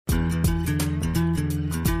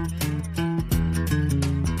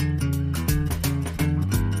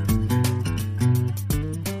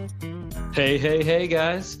Hey, hey, hey,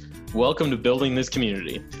 guys. Welcome to Building This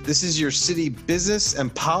Community. This is your city business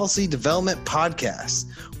and policy development podcast.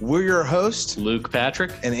 We're your hosts, Luke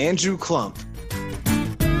Patrick and Andrew Klump.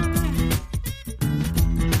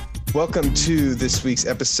 Welcome to this week's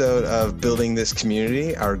episode of Building This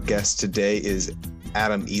Community. Our guest today is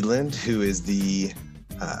Adam Edelen, who is the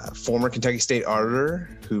former Kentucky State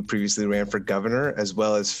Auditor who previously ran for governor, as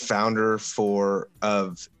well as founder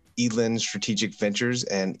of Edelen Strategic Ventures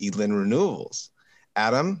and Edelen Renewables.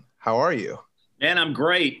 Adam, how are you? Man, I'm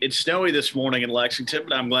great. It's snowy this morning in Lexington,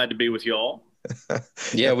 but I'm glad to be with you all.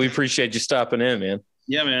 Yeah, we appreciate you stopping in, man.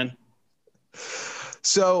 Yeah, man.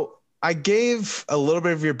 So I gave a little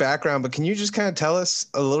bit of your background, but can you just kind of tell us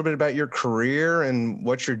a little bit about your career and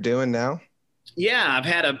what you're doing now? Yeah, I've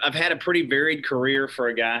had a pretty varied career for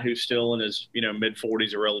a guy who's still in his mid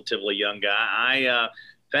 40s, a relatively young guy.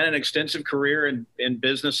 I had an extensive career in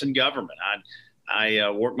business and government. I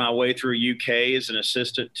worked my way through UK as an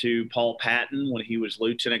assistant to Paul Patton when he was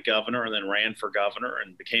lieutenant governor, and then ran for governor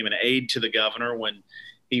and became an aide to the governor when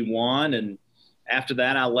he won. And after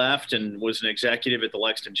that, I left and was an executive at the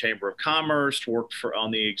Lexington Chamber of Commerce, worked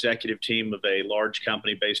on the executive team of a large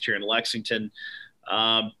company based here in Lexington.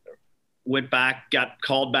 Went back, got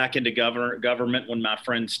called back into government when my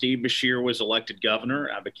friend Steve Beshear was elected governor.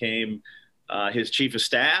 I became his chief of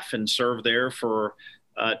staff and served there for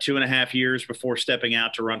 2.5 years before stepping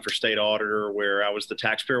out to run for state auditor, where I was the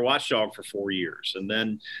taxpayer watchdog for 4 years. And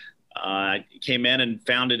then I came in and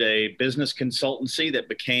founded a business consultancy that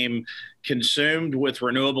became consumed with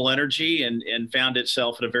renewable energy and found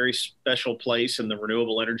itself at a very special place in the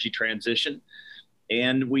renewable energy transition.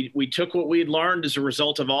 And we took what we had learned as a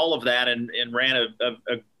result of all of that and ran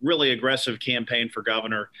a really aggressive campaign for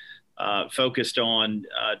governor, focused on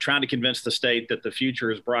trying to convince the state that the future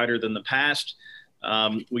is brighter than the past.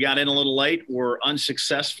 We got in a little late. We're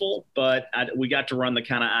unsuccessful, but we got to run the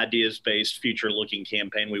kind of ideas-based, future-looking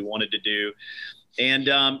campaign we wanted to do. And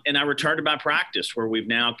I returned to my practice, where we've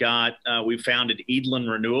now we've founded Edelen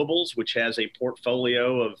Renewables, which has a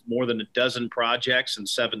portfolio of more than a dozen projects in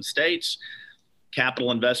 7 states.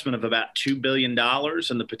 Capital investment of about $2 billion,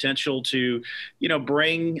 and the potential to,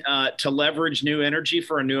 bring to leverage new energy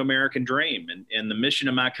for a new American dream. And the mission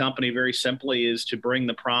of my company, very simply, is to bring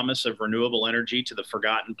the promise of renewable energy to the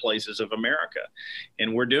forgotten places of America.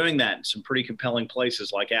 And we're doing that in some pretty compelling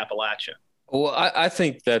places like Appalachia. Well, I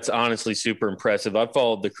think that's honestly super impressive. I've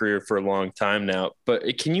followed the career for a long time now,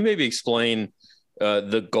 but can you maybe explain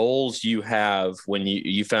the goals you have when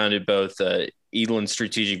you founded both Edelen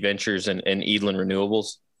Strategic Ventures and Edelen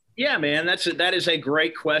Renewables? Yeah, man, that is a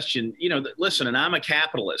great question. Listen, and I'm a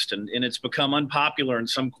capitalist, and it's become unpopular in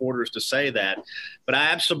some quarters to say that, but I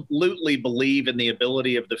absolutely believe in the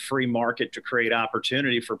ability of the free market to create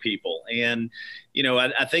opportunity for people. And,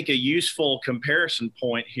 I think a useful comparison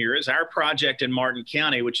point here is our project in Martin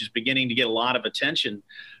County, which is beginning to get a lot of attention,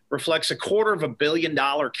 reflects $250 million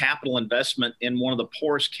capital investment in one of the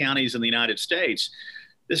poorest counties in the United States.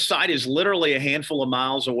 This site is literally a handful of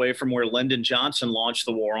miles away from where Lyndon Johnson launched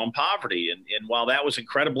the war on poverty. And while that was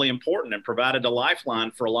incredibly important and provided a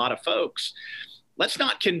lifeline for a lot of folks, let's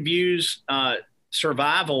not confuse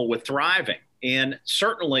survival with thriving. And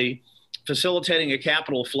certainly facilitating a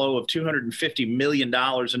capital flow of $250 million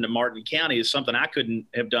into Martin County is something I couldn't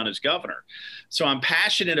have done as governor. So I'm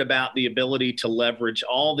passionate about the ability to leverage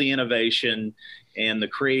all the innovation and the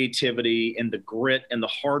creativity and the grit and the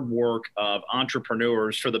hard work of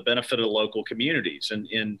entrepreneurs for the benefit of the local communities.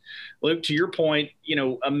 And Luke, to your point,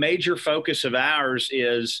 a major focus of ours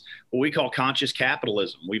is what we call conscious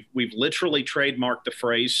capitalism. We've literally trademarked the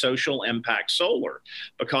phrase social impact solar,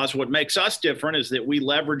 because what makes us different is that we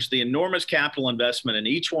leverage the enormous capital investment in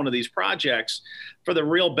each one of these projects for the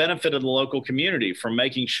real benefit of the local community, from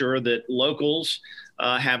making sure that locals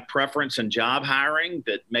have preference in job hiring,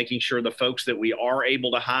 that making sure the folks that we are able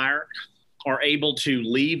to hire are able to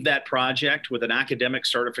leave that project with an academic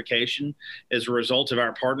certification as a result of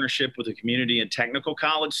our partnership with the community and technical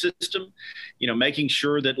college system, making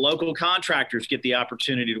sure that local contractors get the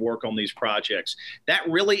opportunity to work on these projects. That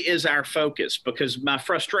really is our focus, because my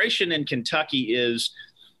frustration in Kentucky is,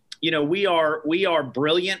 we are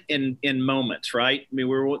brilliant in moments, right? I mean,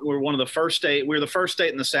 we're one of the first state. We're the first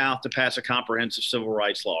state in the South to pass a comprehensive civil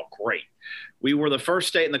rights law. Great. We were the first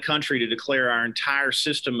state in the country to declare our entire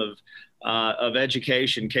system of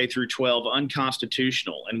education, K through 12,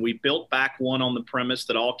 unconstitutional. And we built back one on the premise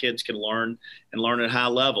that all kids can learn and learn at high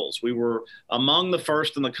levels. We were among the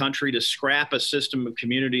first in the country to scrap a system of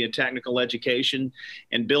community and technical education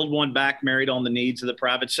and build one back married on the needs of the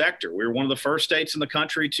private sector. We were one of the first states in the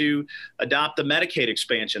country to adopt the Medicaid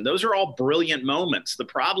expansion. Those are all brilliant moments. The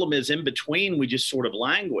problem is in between, we just sort of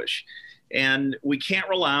languish. And we can't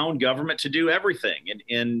rely on government to do everything.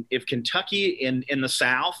 And if Kentucky in the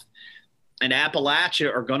South and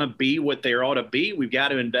Appalachia are going to be what they ought to be, we've got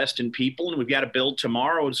to invest in people, and we've got to build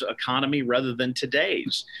tomorrow's economy rather than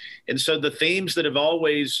today's. And so the themes that have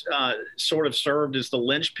always sort of served as the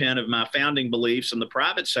linchpin of my founding beliefs in the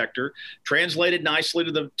private sector translated nicely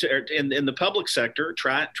in the public sector,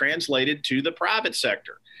 translated to the private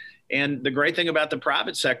sector. And the great thing about the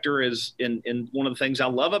private sector is, and one of the things I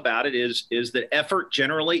love about it is that effort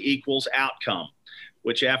generally equals outcome,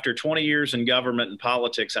 which after 20 years in government and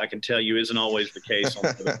politics, I can tell you isn't always the case on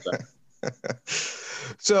the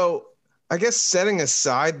side. So I guess setting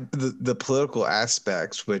aside the political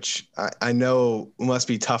aspects, which I know must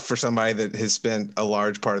be tough for somebody that has spent a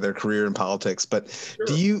large part of their career in politics, but Sure.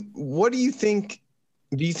 do you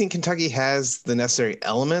think Kentucky has the necessary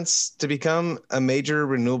elements to become a major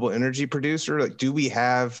renewable energy producer? Like, do we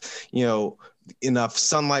have, enough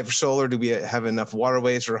sunlight for solar? Do we have enough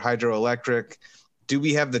waterways for hydroelectric? Do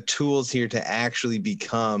we have the tools here to actually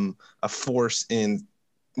become a force in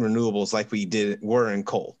renewables like we were in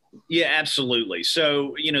coal? Yeah, absolutely.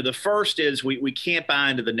 So, the first is we can't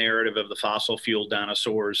buy into the narrative of the fossil fuel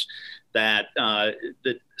dinosaurs that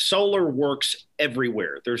solar works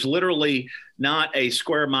everywhere. There's literally not a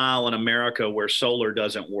square mile in America where solar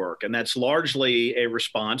doesn't work. And that's largely a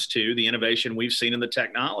response to the innovation we've seen in the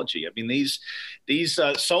technology. I mean, these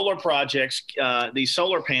solar projects, these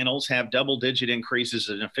solar panels have double-digit increases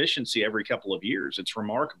in efficiency every couple of years. It's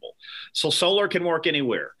remarkable. So solar can work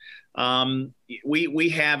anywhere. We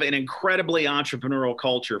have an incredibly entrepreneurial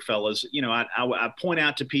culture, fellas. I point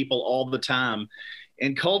out to people all the time,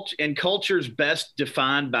 and culture is best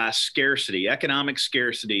defined by scarcity, economic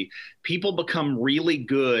scarcity. People become really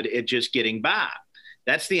good at just getting by.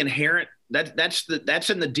 That's the inherent. That's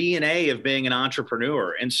in the DNA of being an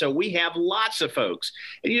entrepreneur. And so we have lots of folks,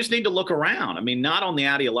 and you just need to look around. I mean, not on the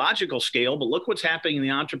ideological scale, but look what's happening in the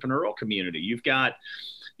entrepreneurial community. You've got,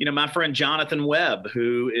 my friend Jonathan Webb,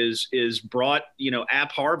 who is brought,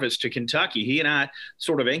 App Harvest to Kentucky. He and I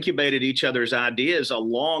sort of incubated each other's ideas a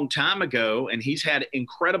long time ago, and he's had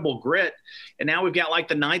incredible grit. And now we've got like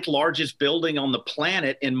the 9th largest building on the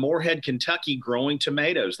planet in Morehead, Kentucky, growing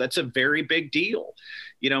tomatoes. That's a very big deal.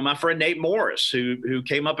 My friend Nate Morris, who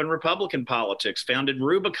came up in Republican politics, founded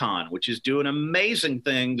Rubicon, which is doing amazing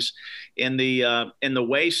things in the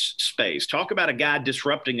waste space. Talk about a guy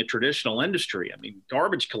disrupting a traditional industry. I mean,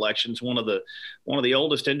 garbage collection is one of the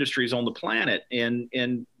oldest industries on the planet, and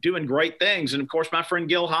doing great things. And of course, my friend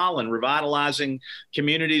Gil Holland, revitalizing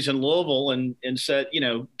communities in Louisville, and said,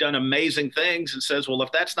 done amazing things, and says, well,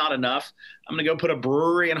 if that's not enough, I'm going to go put a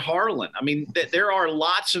brewery in Harlan. I mean, there are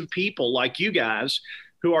lots of people like you guys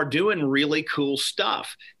who are doing really cool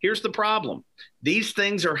stuff. Here's the problem. These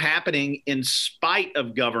things are happening in spite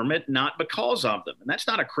of government, not because of them. And that's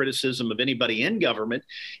not a criticism of anybody in government.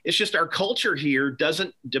 It's just our culture here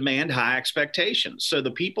doesn't demand high expectations. So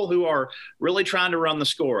the people who are really trying to run the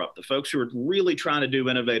score up, the folks who are really trying to do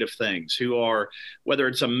innovative things, who are, whether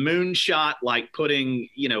it's a moonshot like putting,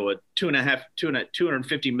 a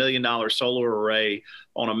 $250 million solar array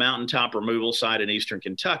on a mountaintop removal site in eastern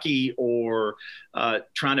Kentucky, or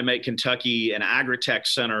trying to make Kentucky an agri-tech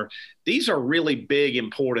center. These are really big,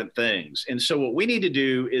 important things. And so what we need to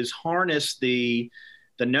do is harness the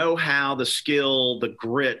know-how, the skill, the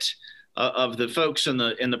grit of the folks in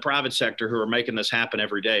the private sector who are making this happen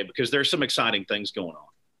every day, because there's some exciting things going on.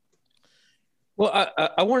 Well,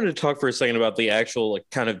 I wanted to talk for a second about the actual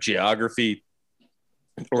kind of geography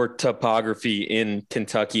or topography in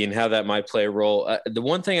Kentucky and how that might play a role. The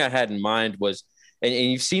one thing I had in mind was, and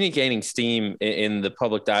you've seen it gaining steam in the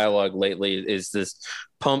public dialogue lately, is this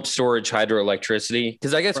pump storage hydroelectricity.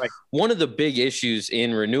 Because I guess one of the big issues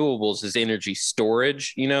in renewables is energy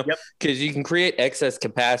storage, because you can create excess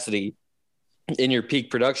capacity in your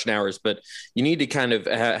peak production hours, but you need to kind of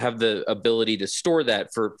have the ability to store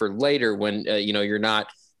that for later when, you're not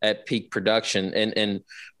at peak production. And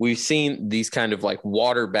we've seen these kind of like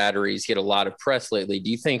water batteries get a lot of press lately.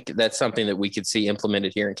 Do you think that's something that we could see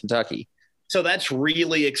implemented here in Kentucky? So that's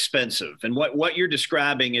really expensive. And what you're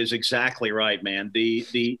describing is exactly right, man.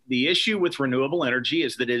 The issue with renewable energy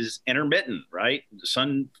is that it is intermittent, right?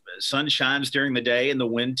 The sun shines during the day and the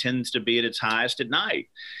wind tends to be at its highest at night.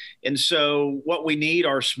 And so what we need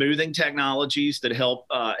are smoothing technologies that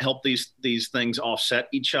help these things offset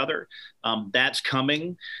each other. That's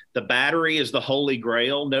coming. The battery is the holy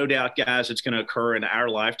grail. No doubt, guys, it's going to occur in our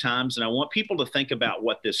lifetimes. And I want people to think about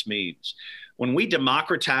what this means. When we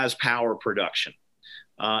democratize power production,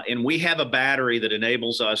 and we have a battery that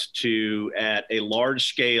enables us to, at a large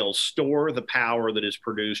scale, store the power that is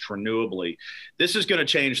produced renewably. This is going to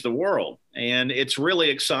change the world, and it's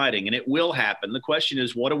really exciting, and it will happen. The question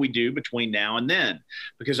is, what do we do between now and then?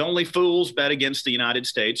 Because only fools bet against the United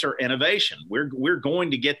States or innovation. We're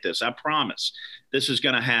going to get this, I promise. This is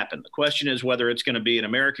going to happen. The question is whether it's going to be an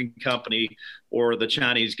American company or the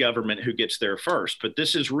Chinese government who gets there first. But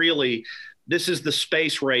this is the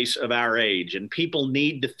space race of our age, and people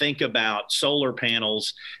need to think about solar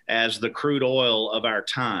panels as the crude oil of our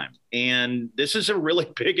time. And this is a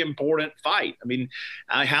really big, important fight. I mean,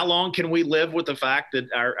 how long can we live with the fact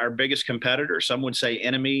that our biggest competitor, some would say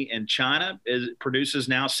enemy in China, produces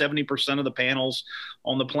now 70% of the panels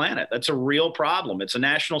on the planet? That's a real problem. It's a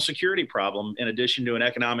national security problem in addition to an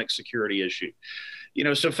economic security issue.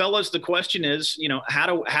 So fellas, the question is, how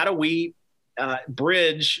do we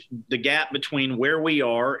bridge the gap between where we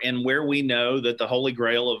are and where we know that the holy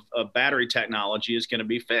grail of battery technology is going to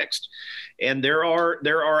be fixed? And there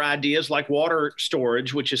are ideas like water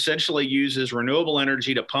storage, which essentially uses renewable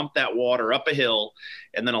energy to pump that water up a hill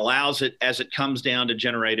and then allows it, as it comes down, to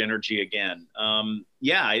generate energy again.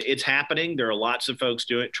 It's happening. There are lots of folks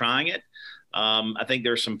trying it. I think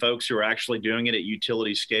there are some folks who are actually doing it at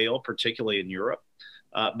utility scale, particularly in Europe.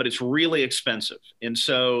 But it's really expensive. And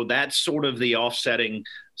so that's sort of the offsetting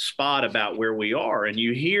spot about where we are. And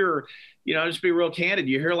you hear, just be real candid,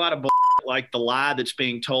 you hear a lot of like the lie that's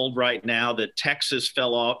being told right now that Texas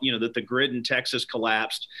fell off, that the grid in Texas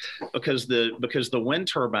collapsed because the wind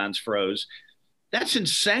turbines froze. That's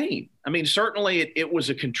insane. I mean, certainly it was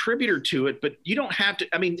a contributor to it, but you don't have to.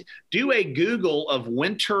 I mean, do a Google of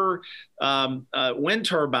winter wind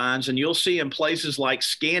turbines, and you'll see in places like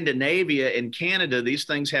Scandinavia and Canada, these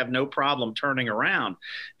things have no problem turning around.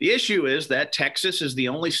 The issue is that Texas is the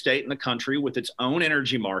only state in the country with its own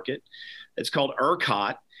energy market. It's called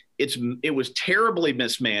ERCOT. It was terribly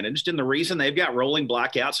mismanaged. And the reason they've got rolling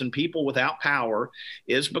blackouts and people without power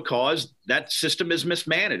is because that system is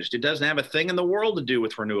mismanaged. It doesn't have a thing in the world to do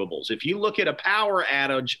with renewables. If you look at a power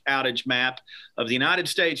outage map of the United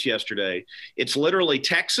States yesterday, it's literally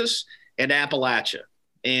Texas and Appalachia.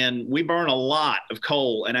 And we burn a lot of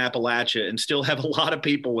coal in Appalachia and still have a lot of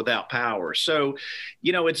people without power. So,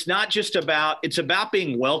 it's not just it's about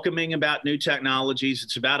being welcoming about new technologies.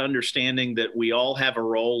 It's about understanding that we all have a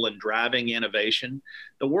role in driving innovation.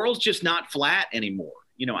 The world's just not flat anymore.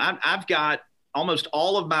 I've got almost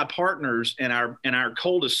all of my partners in our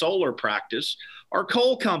coal to solar practice are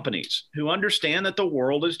coal companies who understand that the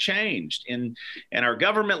world has changed, and our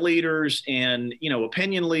government leaders and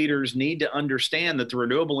opinion leaders need to understand that the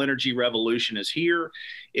renewable energy revolution is here.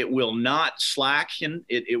 It will not slacken.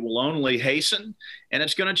 It will only hasten, and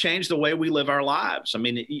it's going to change the way we live our lives. I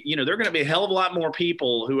mean, there are going to be a hell of a lot more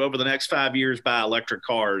people who over the next 5 years buy electric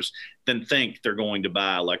cars than think they're going to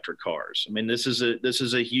buy electric cars. I mean, this is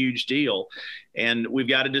a huge deal, and we've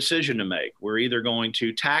got a decision to make. We're either going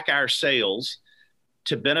to tack our sails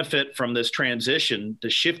to benefit from this transition, the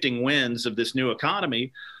shifting winds of this new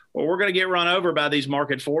economy, or we're going to get run over by these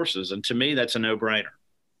market forces. And to me, that's a no-brainer.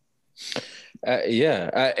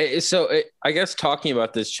 So I guess talking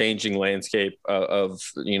about this changing landscape of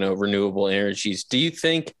renewable energies, do you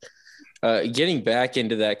think getting back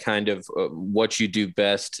into that kind of what you do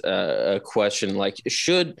best question, like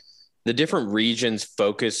should the different regions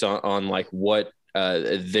focus on like what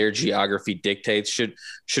their geography dictates? Should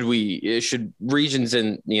regions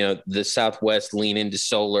in the Southwest lean into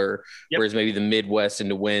solar, whereas maybe the Midwest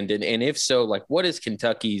into wind? And if so, like what is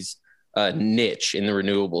Kentucky's niche in the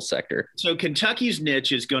renewable sector? So Kentucky's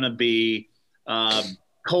niche is going to be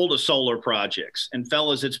coal to solar projects. And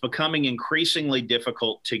fellas, it's becoming increasingly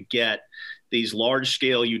difficult to get these large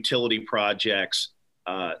scale utility projects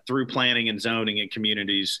through planning and zoning in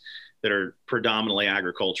communities that are predominantly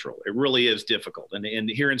agricultural. It really is difficult. And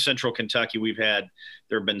here in central Kentucky, there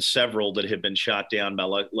have been several that have been shot down by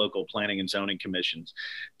local planning and zoning commissions.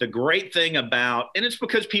 The great thing about, and it's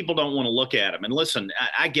because people don't want to look at them. And listen,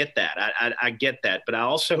 I get that. I get that. But I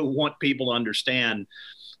also want people to understand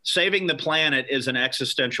saving the planet is an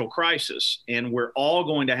existential crisis. And we're all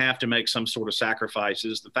going to have to make some sort of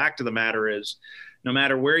sacrifices. The fact of the matter is, no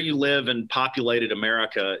matter where you live in populated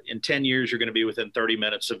America, in 10 years, you're going to be within 30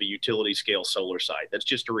 minutes of a utility scale solar site. That's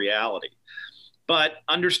just a reality. But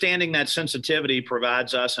understanding that sensitivity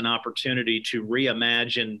provides us an opportunity to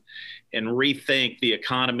reimagine and rethink the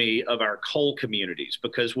economy of our coal communities,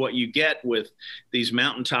 because what you get with these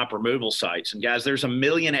mountaintop removal sites, and guys, there's 1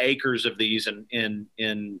 million acres of these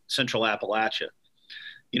in central Appalachia.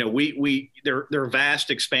 They're vast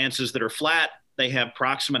expanses that are flat. They have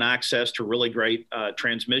proximate access to really great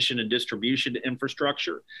transmission and distribution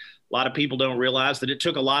infrastructure. A lot of people don't realize that it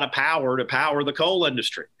took a lot of power to power the coal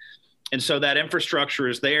industry. And so that infrastructure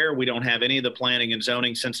is there. We don't have any of the planning and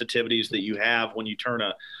zoning sensitivities that you have when you turn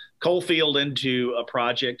a coal field into a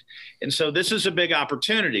project. And so this is a big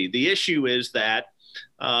opportunity. The issue is that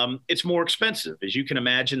it's more expensive. As you can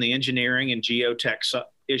imagine, the engineering and geotech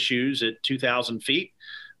issues at 2,000 feet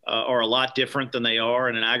are a lot different than they are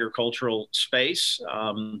in an agricultural space.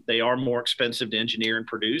 They are more expensive to engineer and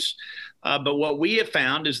produce. But what we have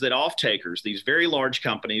found is that off-takers, these very large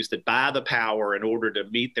companies that buy the power in order to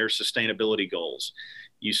meet their sustainability goals,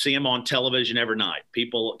 you see them on television every night.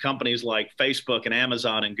 Companies like Facebook and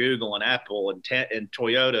Amazon and Google and Apple and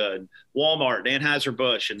Toyota and Walmart and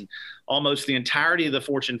Anheuser-Busch and almost the entirety of the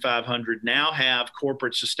Fortune 500 now have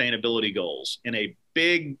corporate sustainability goals. And the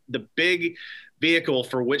big vehicle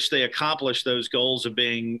for which they accomplish those goals of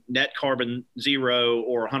being net carbon zero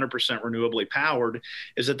or 100% renewably powered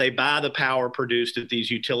is that they buy the power produced at these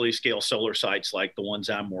utility scale solar sites like the ones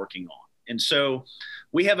I'm working on. And so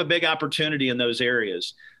we have a big opportunity in those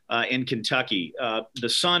areas. In Kentucky, the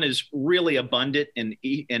sun is really abundant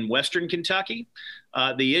in Western Kentucky.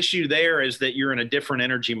 The issue there is that you're in a different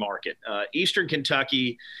energy market. Eastern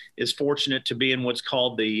Kentucky is fortunate to be in what's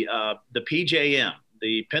called the PJM,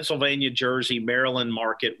 the Pennsylvania, Jersey, Maryland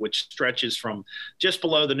market, which stretches from just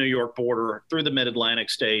below the New York border through the mid-Atlantic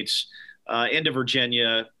states, into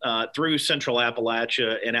Virginia, through central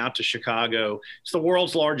Appalachia and out to Chicago. It's the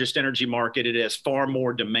world's largest energy market. It has far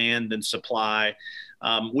more demand than supply.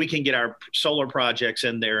 We can get our solar projects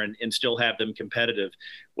in there and still have them competitive.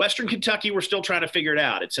 Western Kentucky, we're still trying to figure it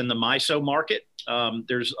out. It's in the MISO market.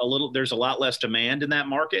 There's a lot less demand in that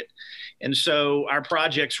market. And so our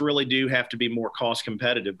projects really do have to be more cost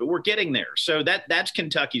competitive, but we're getting there. So that's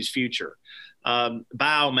Kentucky's future.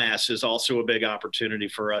 Biomass is also a big opportunity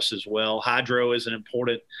for us as well. Hydro is an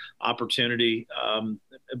important opportunity,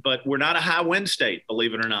 but we're not a high wind state,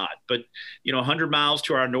 believe it or not. But 100 miles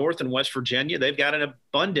to our north in West Virginia, they've got an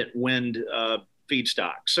abundant wind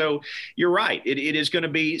feedstock. So you're right. It is going to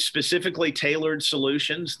be specifically tailored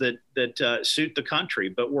solutions that suit the country.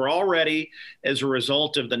 But we're already, as a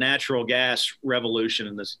result of the natural gas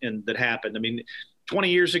revolution that happened. I mean, 20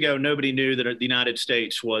 years ago, nobody knew that the United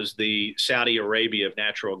States was the Saudi Arabia of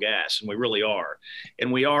natural gas, and we really are.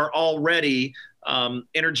 And we are already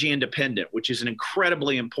energy independent, which is an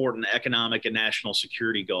incredibly important economic and national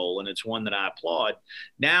security goal, and it's one that I applaud.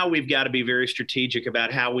 Now we've got to be very strategic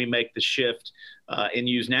about how we make the shift and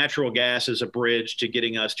use natural gas as a bridge to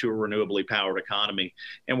getting us to a renewably powered economy,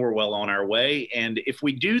 and we're well on our way. And if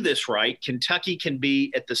we do this right, Kentucky can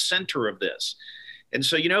be at the center of this. And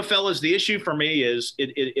so, fellas, the issue for me is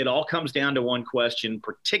it all comes down to one question,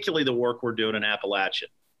 particularly the work we're doing in Appalachia,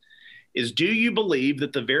 is do you believe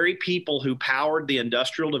that the very people who powered the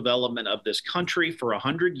industrial development of this country for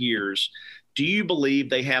 100 years, do you believe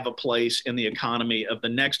they have a place in the economy of the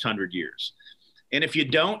next 100 years? And if you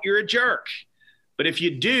don't, you're a jerk. But if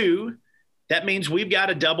you do, that means we've got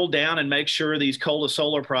to double down and make sure these coal to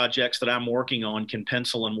solar projects that I'm working on can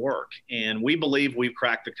pencil and work. And we believe we've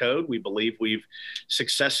cracked the code. We believe we've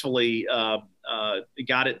successfully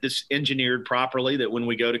got this engineered properly, that when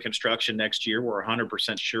we go to construction next year, we're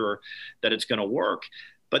 100% sure that it's going to work.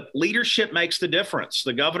 But leadership makes the difference.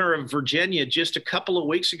 The governor of Virginia just a couple of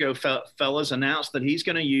weeks ago, fellas, announced that he's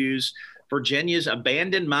going to use Virginia's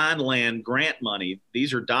abandoned mine land grant money.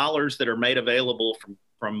 These are dollars that are made available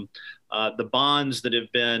from the bonds that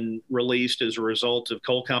have been released as a result of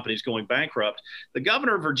coal companies going bankrupt. The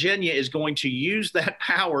governor of Virginia is going to use that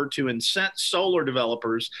power to incent solar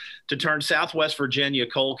developers to turn Southwest Virginia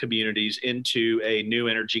coal communities into a new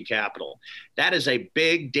energy capital. That is a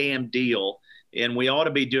big damn deal. And we ought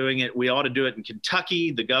to be doing it. We ought to do it in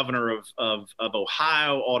Kentucky. The governor of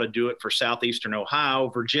Ohio ought to do it for southeastern Ohio.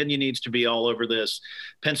 Virginia needs to be all over this.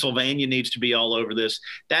 Pennsylvania needs to be all over this.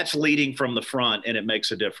 That's leading from the front, and it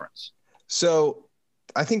makes a difference. So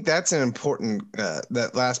I think that's an important,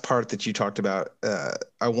 that last part that you talked about.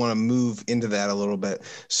 I want to move into that a little bit.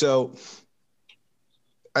 So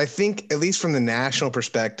I think, at least from the national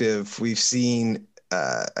perspective, we've seen,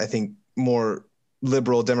 I think, more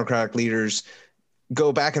liberal Democratic leaders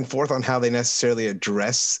go back and forth on how they necessarily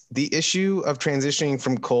address the issue of transitioning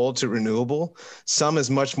from coal to renewable. Some is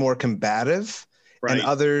much more combative, Right. and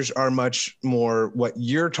others are much more what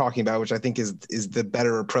you're talking about, which I think is the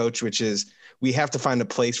better approach, which is we have to find a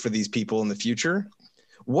place for these people in the future.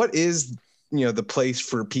 What is, the place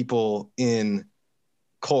for people in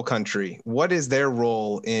coal country? What is their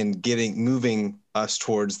role in moving us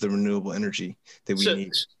towards the renewable energy that we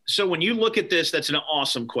need? So when you look at this, that's an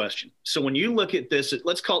awesome question. So when you look at this,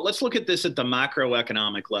 let's look at this at the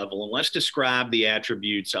microeconomic level, and let's describe the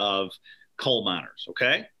attributes of coal miners.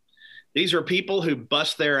 Okay. These are people who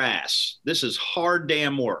bust their ass. This is hard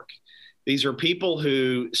damn work. These are people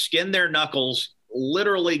who skin their knuckles,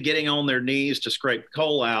 literally getting on their knees to scrape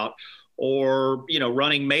coal out, or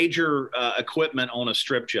running major equipment on a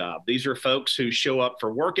strip job. These are folks who show up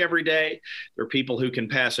for work every day. They're people who can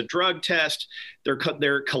pass a drug test. They're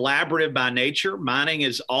collaborative by nature. Mining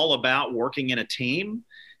is all about working in a team.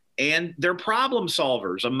 And they're problem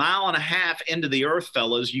solvers. 1.5 miles into the earth,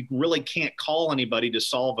 fellas, you really can't call anybody to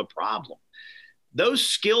solve a problem. Those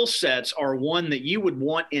skill sets are one that you would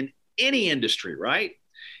want in any industry, right?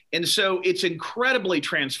 And so it's incredibly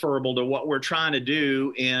transferable to what we're trying to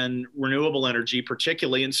do in renewable energy,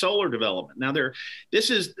 particularly in solar development. Now,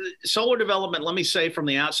 solar development, let me say from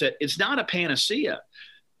the outset, it's not a panacea.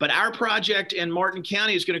 But our project in Martin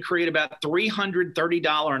County is going to create about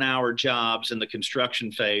 $330 an hour jobs in the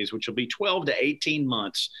construction phase, which will be 12 to 18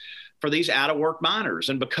 months for these out-of-work miners.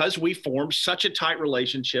 And because we formed such a tight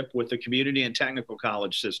relationship with the community and technical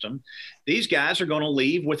college system, these guys are going to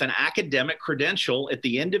leave with an academic credential at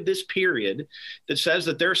the end of this period that says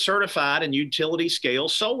that they're certified in utility-scale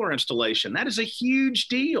solar installation. That is a huge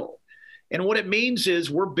deal. And what it means is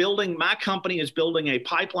my company is building a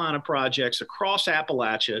pipeline of projects across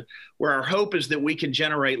Appalachia where our hope is that we can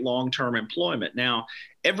generate long-term employment. Now,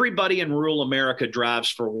 everybody in rural America drives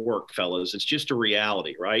for work, fellas. It's just a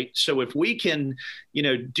reality, right? So if we can,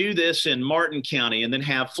 do this in Martin County and then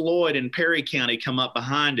have Floyd and Perry County come up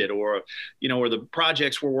behind it, or the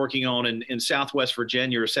projects we're working on in Southwest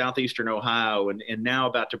Virginia or Southeastern Ohio and now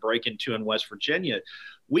about to break into in West Virginia,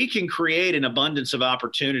 we can create an abundance of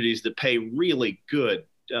opportunities that pay really good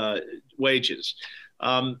wages.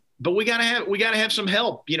 But we gotta have some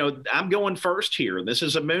help. I'm going first here. This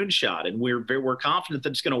is a moonshot, and we're confident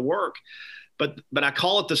that it's going to work. But I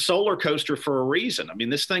call it the solar coaster for a reason. I mean,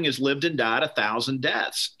 this thing has lived and died 1,000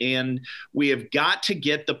 deaths, and we have got to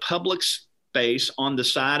get the public space on the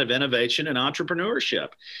side of innovation and entrepreneurship.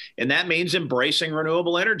 And that means embracing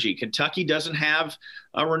renewable energy. Kentucky doesn't have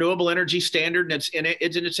a renewable energy standard, and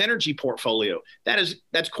it's in its energy portfolio.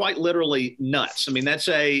 That's quite literally nuts. I mean,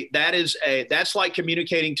 that's like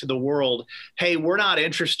communicating to the world, hey, we're not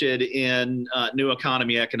interested in new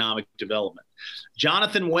economy economic development.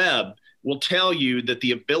 Jonathan Webb will tell you that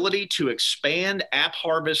the ability to expand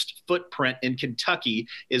AppHarvest footprint in Kentucky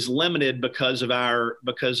is limited because of our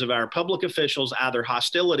public officials' either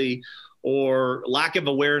hostility or lack of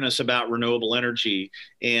awareness about renewable energy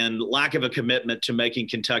and lack of a commitment to making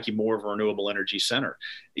Kentucky more of a renewable energy center.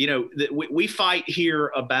 We fight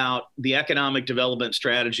here about the economic development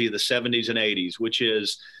strategy of the 70s and 80s, which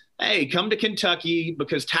is, hey, come to Kentucky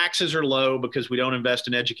because taxes are low, because we don't invest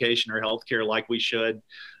in education or healthcare like we should.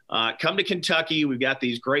 Come to Kentucky. We've got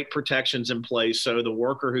these great protections in place, so the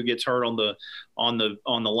worker who gets hurt on the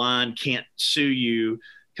line can't sue you.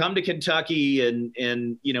 Come to Kentucky,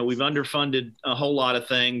 and we've underfunded a whole lot of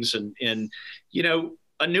things, and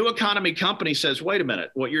a new economy company says, wait a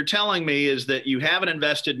minute, what you're telling me is that you haven't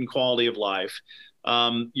invested in quality of life.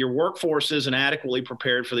 Your workforce isn't adequately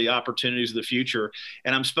prepared for the opportunities of the future,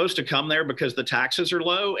 and I'm supposed to come there because the taxes are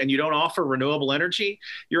low and you don't offer renewable energy.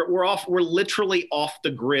 We're literally off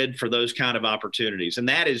the grid for those kind of opportunities, and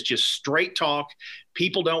that is just straight talk.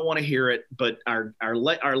 People don't want to hear it, but our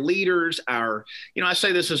leaders, I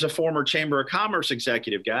say this as a former Chamber of Commerce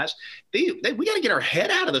executive, guys, we got to get our head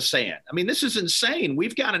out of the sand. I mean, this is insane.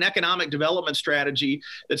 We've got an economic development strategy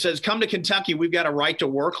that says, come to Kentucky, we've got a right to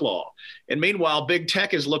work law. And meanwhile, big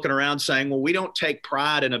tech is looking around saying, well, we don't take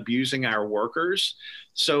pride in abusing our workers.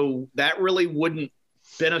 So that really wouldn't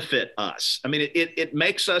benefit us. I mean, it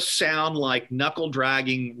makes us sound like knuckle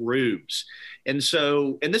dragging rubes. And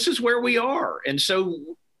this is where we are. And so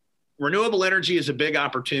renewable energy is a big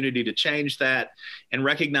opportunity to change that and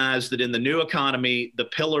recognize that in the new economy, the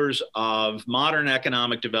pillars of modern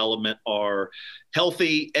economic development are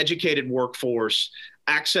healthy, educated workforce,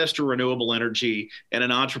 access to renewable energy, and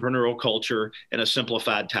an entrepreneurial culture and a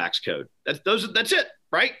simplified tax code. That's it,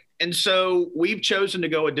 right? And so we've chosen to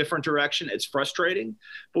go a different direction. It's frustrating,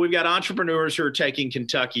 but we've got entrepreneurs who are taking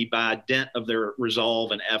Kentucky by dint of their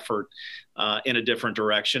resolve and effort in a different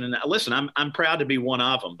direction. And listen, I'm proud to be one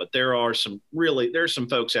of them, but there's some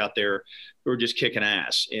folks out there who are just kicking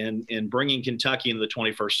ass in bringing Kentucky into the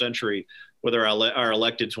 21st century, whether our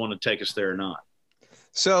electeds want to take us there or not.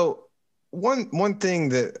 So one thing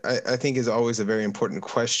that I think is always a very important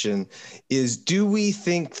question is, do we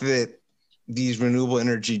think that these renewable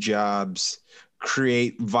energy jobs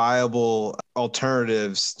create viable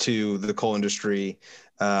alternatives to the coal industry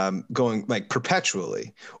going like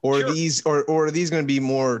perpetually, or Sure. are these going to be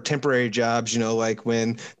more temporary jobs, like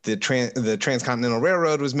when the Transcontinental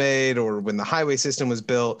Railroad was made or when the highway system was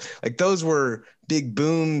built? Like, those were big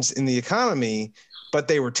booms in the economy, but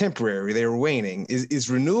they were temporary, they were waning. Is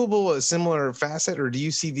renewable a similar facet, or do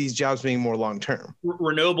you see these jobs being more long-term?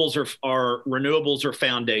 Renewables are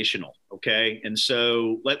foundational. Okay. And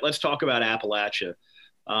so let's talk about Appalachia.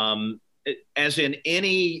 As in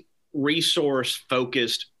any resource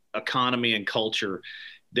focused economy and culture,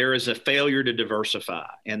 there is a failure to diversify.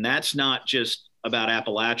 And that's not just about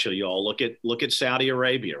Appalachia, y'all. Look at Saudi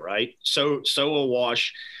Arabia, right? So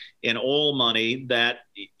awash in oil money that,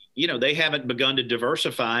 they haven't begun to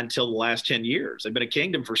diversify until the last 10 years. They've been a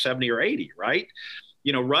kingdom for 70 or 80, right?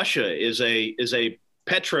 Russia is a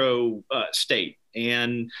petro state,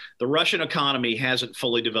 and the Russian economy hasn't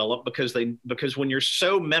fully developed because when you're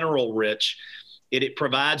so mineral rich, it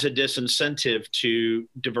provides a disincentive to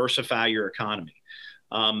diversify your economy.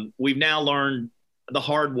 We've now learned the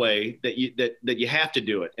hard way that you have to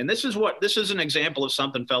do it. And this is an example of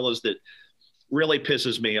something, fellas, that really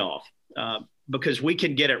pisses me off, because we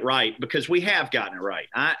can get it right, because we have gotten it right.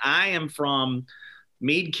 I am from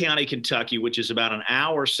Meade County, Kentucky, which is about an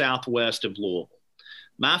hour southwest of Louisville.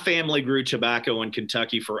 My family grew tobacco in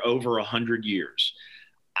Kentucky for over 100 years.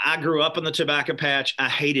 I grew up in the tobacco patch. I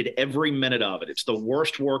hated every minute of it. It's the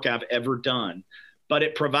worst work I've ever done, but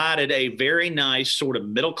it provided a very nice sort of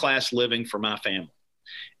middle-class living for my family.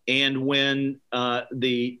 And when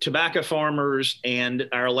the tobacco farmers and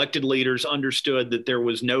our elected leaders understood that there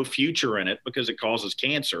was no future in it because it causes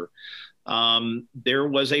cancer, there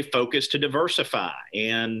was a focus to diversify.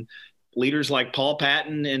 And leaders like Paul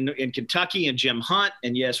Patton in Kentucky and Jim Hunt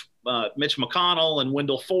and, yes, Mitch McConnell and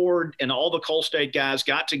Wendell Ford and all the coal state guys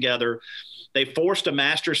got together. They forced a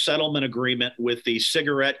master settlement agreement with the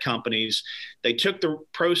cigarette companies. They took the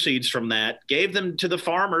proceeds from that, gave them to the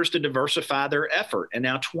farmers to diversify their effort. And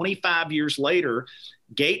now 25 years later,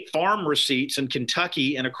 gate farm receipts in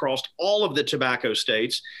Kentucky and across all of the tobacco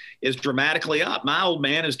states is dramatically up. My old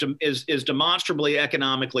man is demonstrably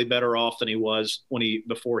economically better off than he was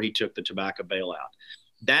before he took the tobacco bailout.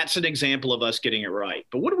 That's an example of us getting it right.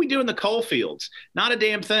 But what do we do in the coal fields? Not a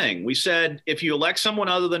damn thing. We said, if you elect someone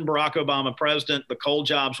other than Barack Obama president, the coal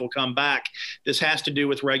jobs will come back. This has to do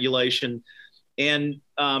with regulation. And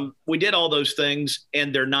we did all those things,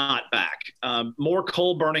 and they're not back. More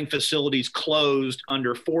coal burning facilities closed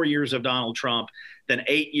under 4 years of Donald Trump than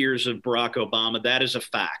 8 years of Barack Obama. That is a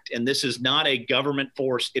fact. And this is not a government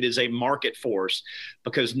force. It is a market force,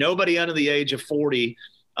 because nobody under the age of 40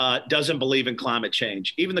 doesn't believe in climate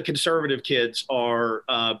change. Even the conservative kids are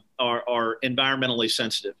environmentally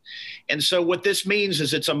sensitive. And so what this means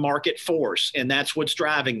is it's a market force, and that's what's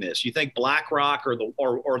driving this. You think BlackRock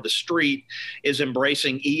or the street is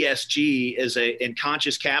embracing ESG and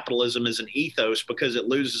conscious capitalism as an ethos because it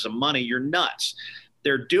loses some money. You're nuts.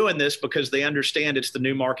 They're doing this because they understand it's the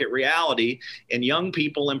new market reality, and young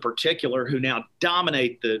people in particular who now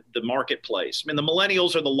dominate the marketplace. I mean, the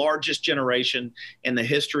millennials are the largest generation in the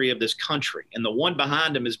history of this country, and the one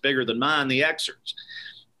behind them is bigger than mine, the Xers.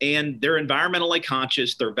 And they're environmentally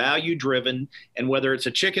conscious, they're value driven, and whether it's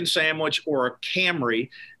a chicken sandwich or a Camry,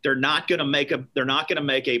 they're not going to make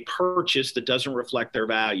a purchase that doesn't reflect their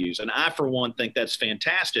values. And I, for one, think that's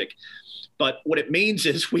fantastic. But what it means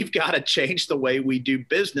is we've got to change the way we do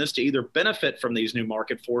business to either benefit from these new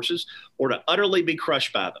market forces or to utterly be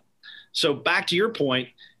crushed by them. So back to your point,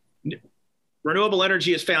 renewable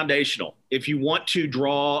energy is foundational. If you want to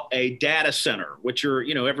draw a data center, which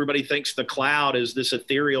everybody thinks the cloud is this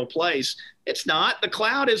ethereal place. It's not. The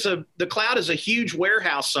cloud is a huge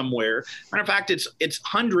warehouse somewhere. Matter of fact, it's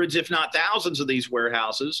hundreds, if not thousands, of these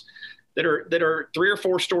warehouses that are 3 or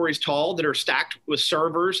 4 stories tall, that are stacked with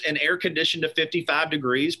servers and air conditioned to 55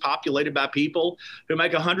 degrees, populated by people who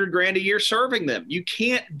make $100,000 a year serving them. You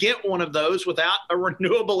can't get one of those without a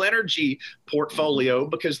renewable energy portfolio,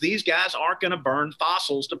 because these guys aren't going to burn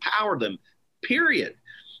fossils to power them, period.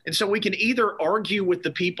 And so we can either argue with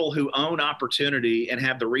the people who own opportunity and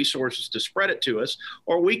have the resources to spread it to us,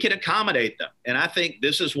 or we can accommodate them. And I think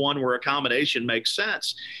this is one where accommodation makes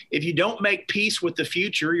sense. If you don't make peace with the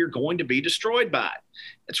future, you're going to be destroyed by it.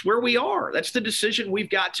 That's where we are. That's the decision we've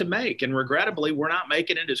got to make. And regrettably, we're not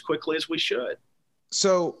making it as quickly as we should.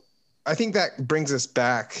 So I think that brings us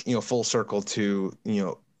back, full circle to,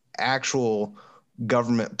 actual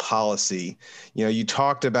government policy. You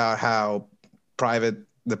talked about how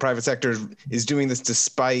the private sector is doing this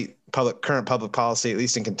despite current public policy, at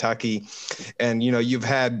least in Kentucky. And, you've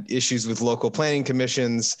had issues with local planning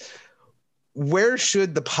commissions. Where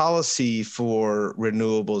should the policy for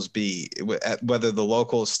renewables be, at whether the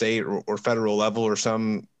local, state, or federal level, or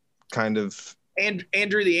some kind of? And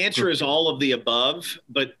Andrew, the answer is all of the above.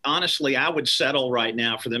 But honestly, I would settle right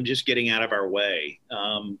now for them just getting out of our way.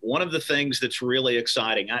 One of the things that's really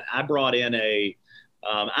exciting, I brought in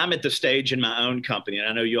I'm at the stage in my own company, and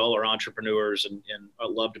I know you all are entrepreneurs and I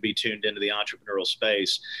love to be tuned into the entrepreneurial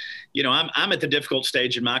space. I'm at the difficult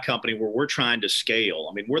stage in my company where we're trying to scale.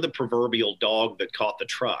 I mean, we're the proverbial dog that caught the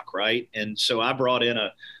truck, right? And so I brought in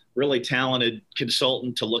a really talented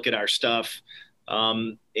consultant to look at our stuff.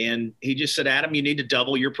 And he just said, Adam, you need to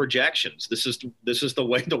double your projections. This is the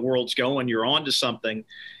way the world's going. You're on to something.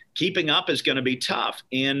 Keeping up is going to be tough.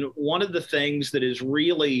 And one of the things that is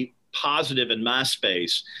really positive in my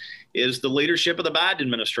space is the leadership of the Biden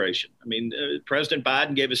administration. I mean, President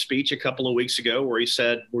Biden gave a speech a couple of weeks ago where he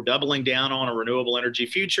said, we're doubling down on a renewable energy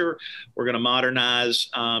future. We're going to modernize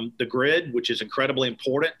the grid, which is incredibly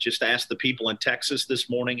important. Just ask the people in Texas this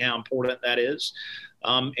morning how important that is.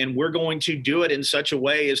 And we're going to do it in such a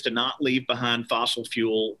way as to not leave behind fossil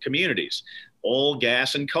fuel communities, oil,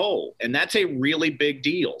 gas, and coal. And that's a really big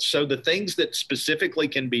deal. So the things that specifically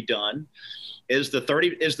can be done is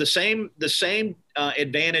the same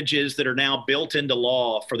advantages that are now built into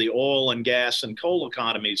law for the oil and gas and coal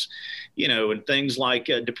economies, and things like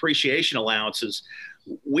depreciation allowances.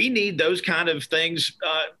 We need those kind of things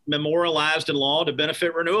memorialized in law to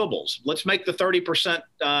benefit renewables. Let's make the 30%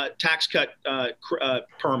 tax cut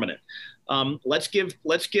permanent. Let's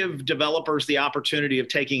give developers the opportunity of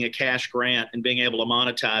taking a cash grant and being able to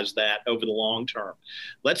monetize that over the long term.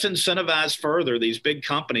 Let's incentivize further these big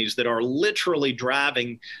companies that are literally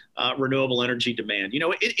driving renewable energy demand.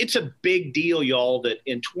 It's a big deal, y'all, that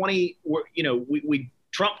in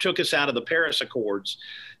Trump took us out of the Paris Accords,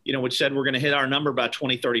 which said we're going to hit our number by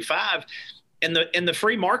 2035, and the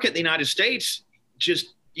free market in the United States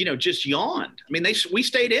just yawned. I mean, we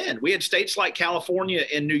stayed in. We had states like California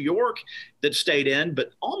and New York that stayed in,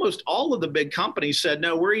 but almost all of the big companies said,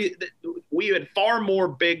 no, we had far more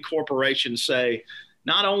big corporations say,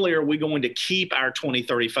 not only are we going to keep our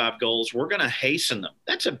 2035 goals, we're going to hasten them.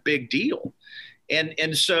 That's a big deal.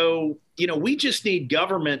 And so, we just need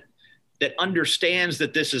government that understands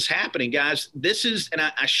that this is happening, guys. And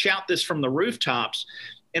I shout this from the rooftops.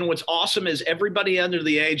 And what's awesome is everybody under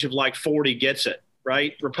the age of like 40 gets it.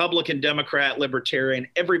 Right? Republican, Democrat, Libertarian,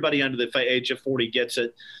 everybody under the age of 40 gets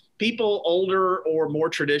it. People older or more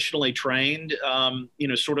traditionally trained,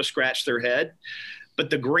 sort of scratch their head.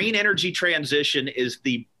 But the green energy transition is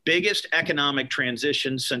the biggest economic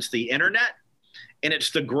transition since the internet. And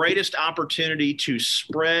it's the greatest opportunity to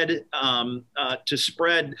spread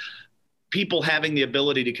people having the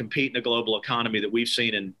ability to compete in a global economy that we've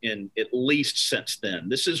seen in at least since then.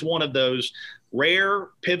 This is one of those rare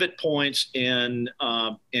pivot points in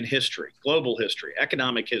history, global history,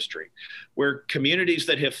 economic history, where communities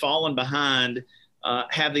that have fallen behind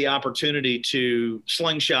have the opportunity to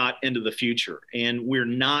slingshot into the future. And we're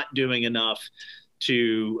not doing enough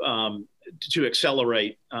to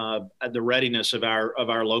accelerate the readiness of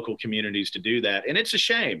our local communities to do that. And it's a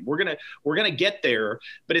shame. We're gonna get there,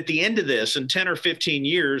 but at the end of this, in 10 or 15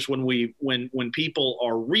 years, when people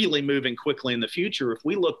are really moving quickly in the future, if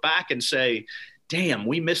we look back and say, damn,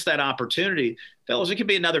 we missed that opportunity, fellas, it could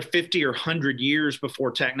be another 50 or 100 years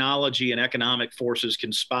before technology and economic forces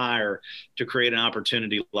conspire to create an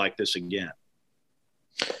opportunity like this again.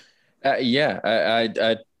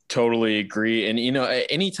 I totally agree. And,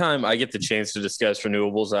 anytime I get the chance to discuss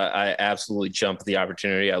renewables, I absolutely jump at the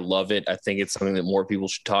opportunity. I love it. I think it's something that more people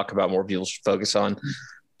should talk about, more people should focus on.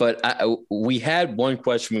 But we had one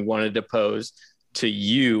question we wanted to pose to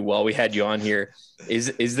you while we had you on here.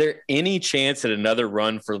 Is there any chance at another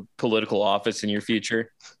run for political office in your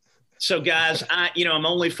future? So guys, I'm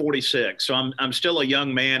only 46, so I'm still a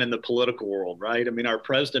young man in the political world, right? I mean, our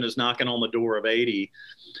president is knocking on the door of 80,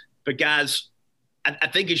 but guys, I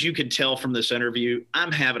think as you can tell from this interview,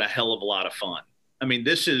 I'm having a hell of a lot of fun. I mean,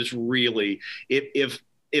 this is really, if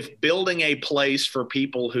if building a place for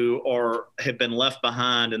people who have been left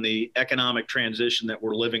behind in the economic transition that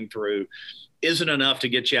we're living through isn't enough to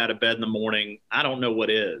get you out of bed in the morning, I don't know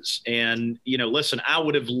what is. And, listen, I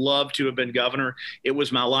would have loved to have been governor. It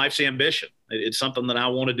was my life's ambition. It's something that I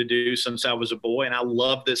wanted to do since I was a boy, and I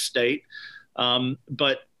love this state.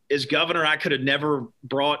 But as governor, I could have never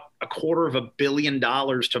brought $250 million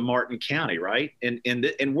to Martin County, right?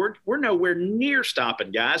 And we're nowhere near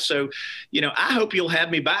stopping, guys. So, I hope you'll have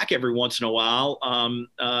me back every once in a while,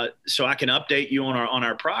 so I can update you on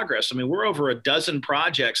our progress. I mean, we're over a dozen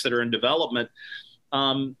projects that are in development.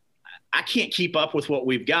 I can't keep up with what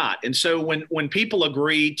we've got. And so when people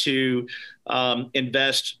agree to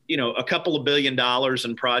invest, a couple of $1 billion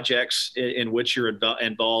in projects in which you're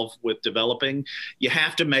involved with developing, you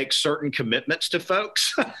have to make certain commitments to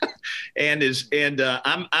folks.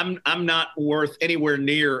 I'm not worth anywhere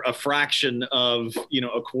near a fraction of,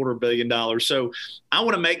 $250 million. So I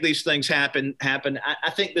want to make these things happen.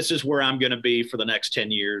 I think this is where I'm going to be for the next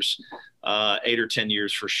 10 years. 8 or 10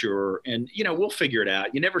 years for sure. And, we'll figure it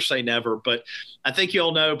out. You never say never, but I think you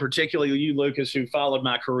all know, particularly you, Lucas, who followed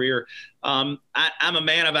my career, I'm a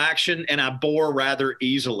man of action and I bore rather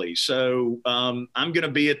easily. So I'm going to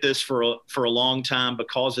be at this for a long time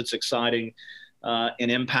because it's exciting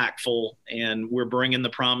and impactful. And we're bringing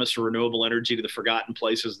the promise of renewable energy to the forgotten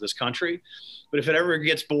places of this country. But if it ever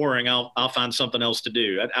gets boring, I'll find something else to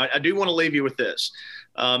do. I do want to leave you with this.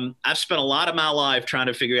 I've spent a lot of my life trying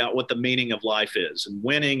to figure out what the meaning of life is, and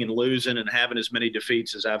winning and losing and having as many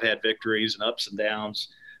defeats as I've had victories, and ups and downs,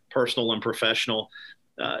 personal and professional.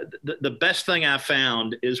 The best thing I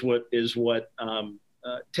found is what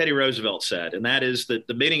Teddy Roosevelt said, and that is that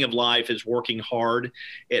the meaning of life is working hard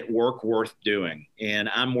at work worth doing. And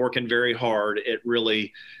I'm working very hard at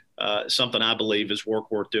really something I believe is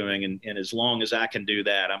work worth doing. And as long as I can do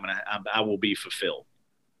that, I will be fulfilled.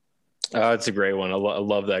 That's a great one. I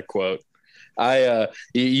love that quote.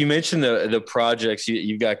 You mentioned the projects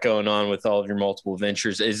you've got going on with all of your multiple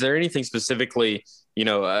ventures. Is there anything specifically,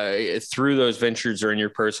 through those ventures or in your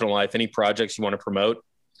personal life, any projects you want to promote?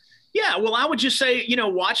 Yeah, well, I would just say,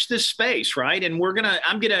 watch this space, right? And when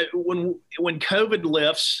COVID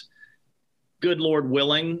lifts, good Lord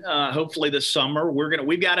willing, hopefully this summer,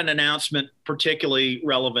 we've got an announcement particularly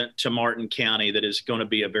relevant to Martin County that is going to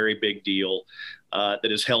be a very big deal.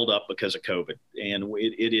 That is held up because of COVID. And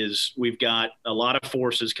we've got a lot of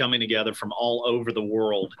forces coming together from all over the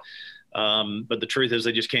world. But the truth is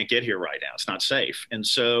they just can't get here right now. It's not safe. And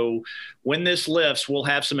so when this lifts, we'll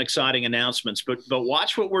have some exciting announcements, but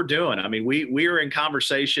watch what we're doing. I mean, we are in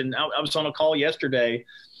conversation. I was on a call yesterday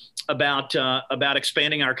about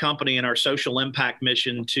expanding our company and our social impact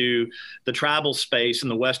mission to the tribal space in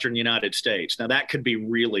the Western United States. Now that could be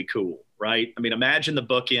really cool, right? I mean, imagine the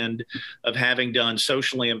bookend of having done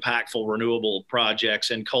socially impactful renewable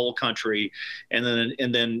projects in coal country and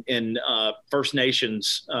then in First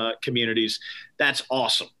Nations communities. That's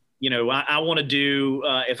awesome. I want to do,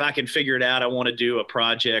 if I can figure it out, I want to do a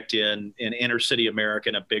project in inner city America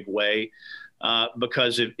in a big way.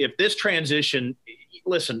 Because if this transition,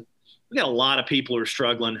 listen, we got a lot of people who are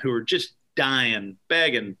struggling, who are just dying,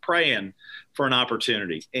 begging, praying for an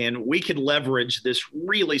opportunity. And we could leverage this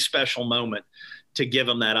really special moment to give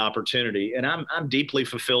them that opportunity. And I'm deeply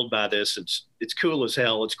fulfilled by this. It's cool as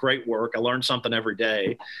hell. It's great work. I learn something every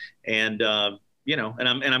day. And, I'm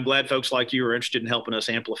glad folks like you are interested in helping us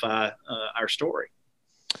amplify our story.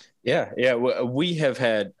 Yeah. We have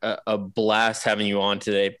had a blast having you on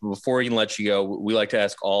today. Before we can let you go, we like to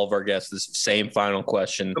ask all of our guests this same final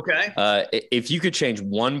question. Okay. If you could change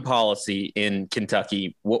one policy in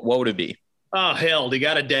Kentucky, what would it be? Oh, hell, you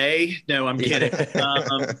got a day? No, I'm kidding.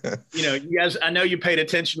 You guys, I know you paid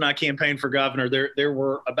attention to my campaign for governor. There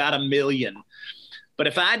were about 1 million. But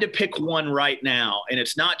if I had to pick one right now, and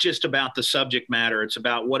it's not just about the subject matter, it's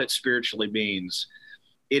about what it spiritually means,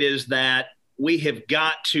 it is that we have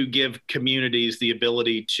got to give communities the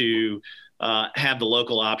ability to have the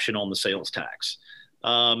local option on the sales tax.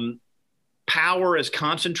 Power is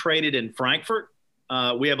concentrated in Frankfort.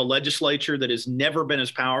 We have a legislature that has never been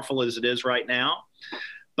as powerful as it is right now,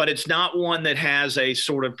 but it's not one that has a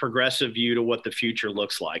sort of progressive view to what the future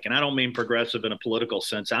looks like. And I don't mean progressive in a political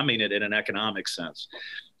sense. I mean it in an economic sense.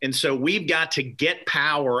 And so we've got to get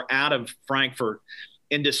power out of Frankfort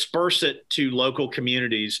and disperse it to local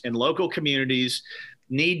communities. And local communities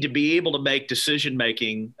need to be able to make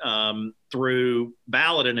decision-making through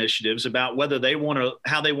ballot initiatives about whether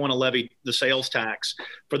how they want to levy the sales tax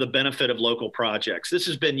for the benefit of local projects. This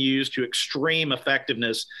has been used to extreme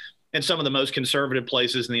effectiveness in some of the most conservative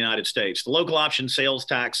places in the United States. The local option sales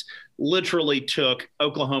tax literally took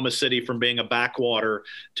Oklahoma City from being a backwater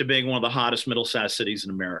to being one of the hottest middle-sized cities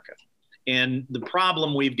in America. And the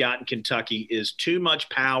problem we've got in Kentucky is too much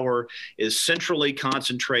power is centrally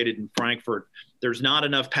concentrated in Frankfort. There's not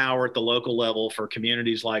enough power at the local level for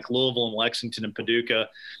communities like Louisville and Lexington and Paducah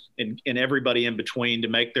and everybody in between to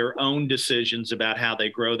make their own decisions about how they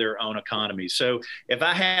grow their own economy. So if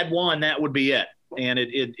I had one, that would be it. And I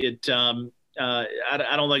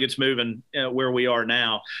don't think it's moving where we are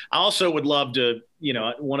now. I also would love to,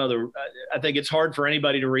 I think it's hard for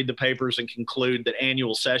anybody to read the papers and conclude that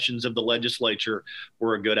annual sessions of the legislature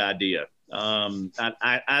were a good idea.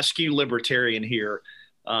 I skew libertarian here.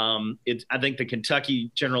 I think the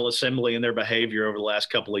Kentucky General Assembly and their behavior over the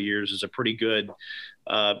last couple of years is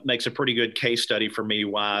makes a pretty good case study for me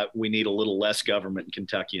why we need a little less government in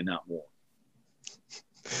Kentucky and not more.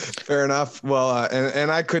 Fair enough. Well,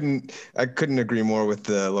 and I couldn't agree more with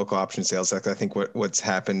the local option sales tax. I think what's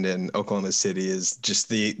happened in Oklahoma City is just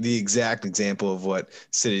the exact example of what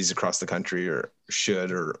cities across the country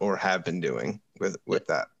should or have been doing with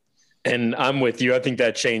that. And I'm with you. I think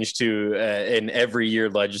that change to in every year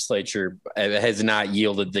legislature has not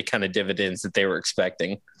yielded the kind of dividends that they were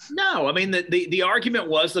expecting. No, I mean, the argument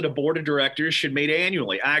was that a board of directors should meet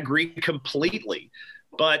annually. I agree completely.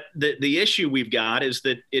 But the issue we've got is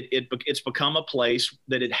that it's become a place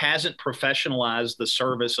that it hasn't professionalized the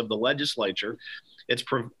service of the legislature. It's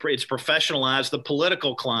professionalized the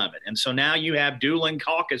political climate. And so now you have dueling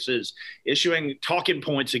caucuses issuing talking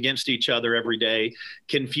points against each other every day,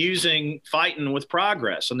 confusing fighting with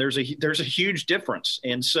progress. And there's a huge difference.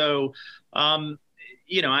 And so,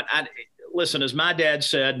 listen, as my dad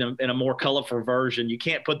said in a more colorful version, you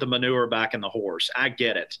can't put the manure back in the horse. I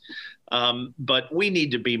get it. But we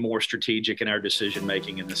need to be more strategic in our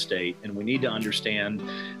decision-making in the state. And we need to understand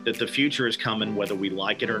that the future is coming whether we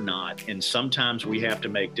like it or not. And sometimes we have to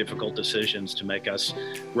make difficult decisions to make us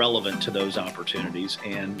relevant to those opportunities.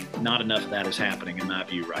 And not enough of that is happening in my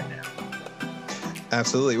view right now.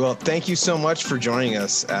 Absolutely. Well, thank you so much for joining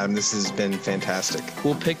us. This has been fantastic.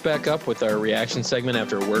 We'll pick back up with our reaction segment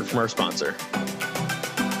after a word from our sponsor.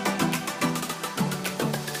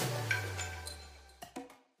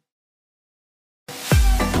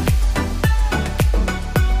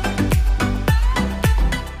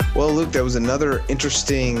 Well, Luke, that was another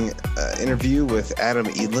interesting interview with Adam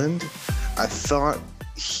Edelen. I thought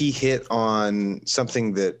he hit on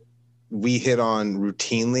something that we hit on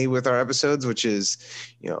routinely with our episodes, which is,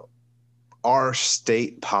 our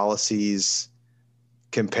state policies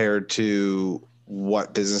compared to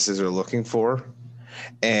what businesses are looking for.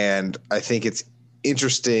 And I think it's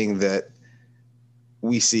interesting that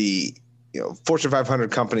we see, Fortune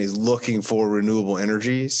 500 companies looking for renewable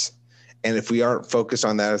energies. And if we aren't focused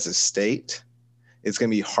on that as a state, it's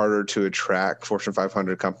going to be harder to attract Fortune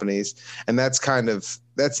 500 companies. And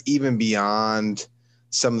that's even beyond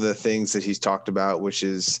some of the things that he's talked about, which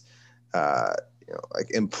is,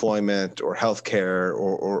 like employment or healthcare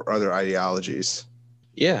or other ideologies.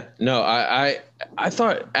 Yeah, no, I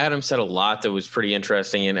thought Adam said a lot that was pretty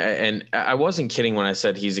interesting, and I wasn't kidding when I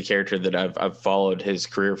said he's a character that I've followed his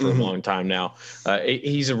career for a long time now.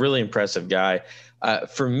 He's a really impressive guy.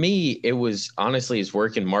 For me, it was honestly his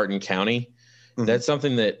work in Martin County. That's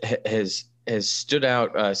something that has stood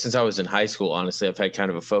out since I was in high school. Honestly, I've had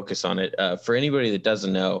kind of a focus on it. For anybody that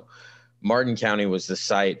doesn't know, Martin County was the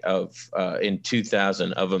site of in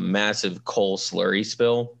 2000 of a massive coal slurry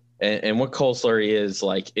spill. And what coal slurry is,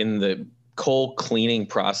 like in the coal cleaning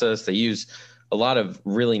process, they use a lot of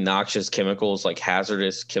really noxious chemicals, like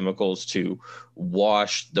hazardous chemicals, to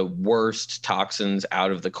wash the worst toxins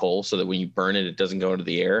out of the coal so that when you burn it, it doesn't go into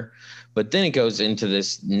the air. But then it goes into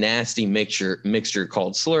this nasty mixture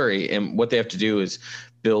called slurry. And what they have to do is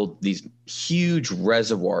build these huge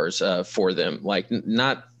reservoirs for them, like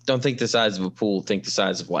don't think the size of a pool, think the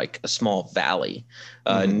size of like a small valley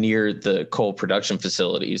near the coal production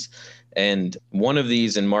facilities. And one of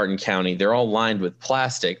these in Martin County, they're all lined with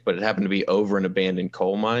plastic, but it happened to be over an abandoned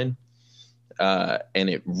coal mine. And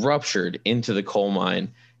it ruptured into the coal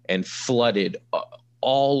mine and flooded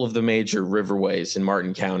all of the major riverways in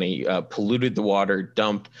Martin County, polluted the water,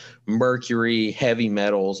 dumped mercury, heavy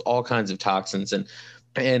metals, all kinds of toxins.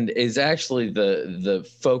 And is actually the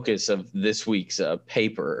focus of this week's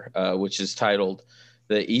paper, which is titled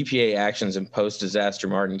 "The EPA Actions in Post-Disaster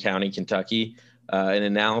Martin County, Kentucky: An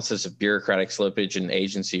Analysis of Bureaucratic Slippage and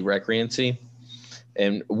Agency Recreancy."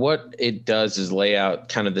 And what it does is lay out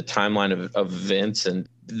kind of the timeline of events and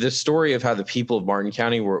the story of how the people of Martin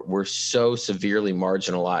County were so severely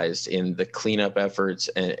marginalized in the cleanup efforts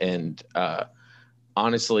and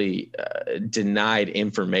honestly denied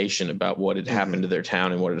information about what had happened to their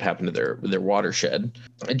town and what had happened to their watershed.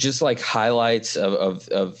 Just like highlights of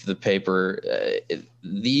the paper,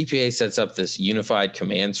 the EPA sets up this unified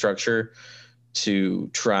command structure to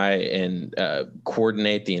try and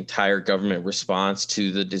coordinate the entire government response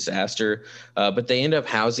to the disaster. But they end up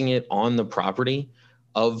housing it on the property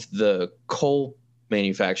of the coal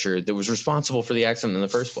manufacturer that was responsible for the accident in the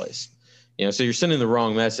first place. So you're sending the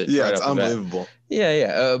wrong message. Yeah, right it's unbelievable.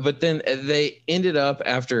 Yeah. But then they ended up,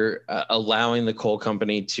 after allowing the coal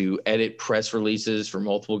company to edit press releases for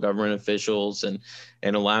multiple government officials and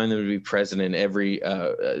allowing them to be present in every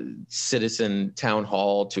citizen town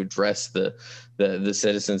hall to address the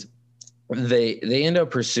citizens, they end up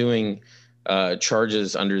pursuing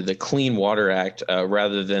charges under the Clean Water Act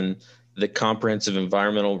rather than the Comprehensive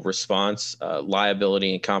Environmental Response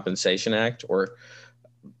Liability and Compensation Act, or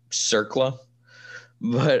CERCLA.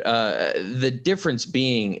 But the difference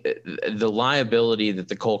being the liability that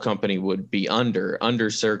the coal company would be under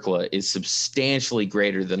CERCLA is substantially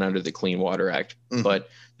greater than under the Clean Water Act. Mm-hmm. But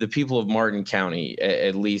the people of Martin County,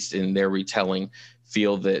 at least in their retelling,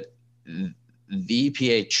 feel that the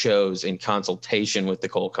EPA chose, in consultation with the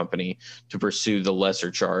coal company, to pursue the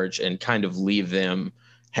lesser charge and kind of leave them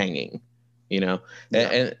hanging, Yeah.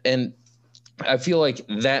 And I feel like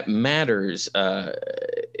that matters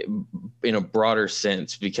in a broader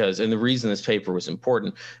sense and the reason this paper was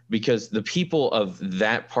important, because the people of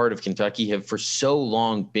that part of Kentucky have for so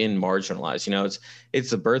long been marginalized.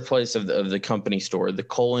 It's the birthplace of the company store. The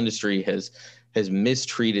coal industry has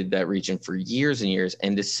mistreated that region for years and years.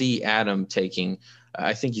 And to see Adam taking,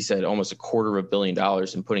 I think he said, almost $250 million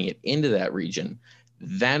and putting it into that region,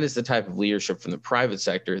 that is the type of leadership from the private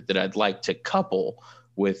sector that I'd like to couple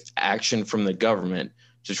with action from the government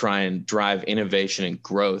to try and drive innovation and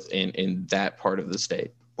growth in that part of the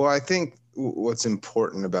state. Well, I think what's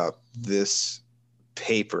important about this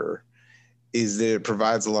paper is that it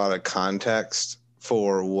provides a lot of context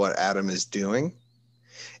for what Adam is doing,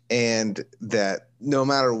 and that no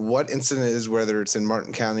matter what incident it is, whether it's in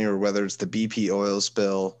Martin County or whether it's the BP oil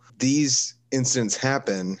spill, these incidents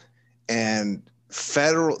happen, and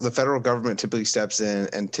the federal government typically steps in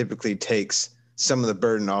and typically takes some of the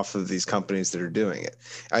burden off of these companies that are doing it.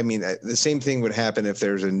 I mean, the same thing would happen if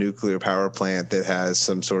there's a nuclear power plant that has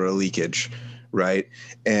some sort of leakage, right?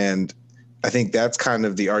 And I think that's kind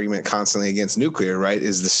of the argument constantly against nuclear, right,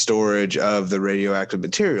 is the storage of the radioactive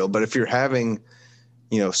material. But if you're having,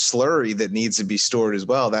 slurry that needs to be stored as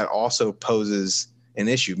well, that also poses an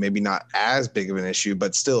issue, maybe not as big of an issue,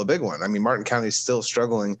 but still a big one. I mean, Martin County is still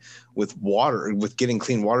struggling with water, with getting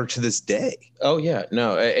clean water to this day. Oh yeah,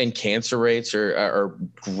 no. And cancer rates are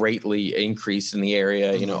greatly increased in the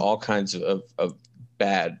area, all kinds of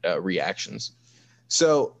bad reactions.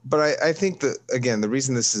 So, but I think that, again, the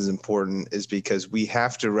reason this is important is because we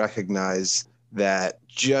have to recognize that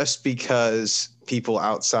just because people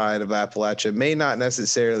outside of Appalachia may not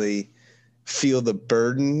necessarily feel the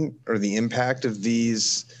burden or the impact of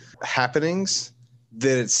these happenings,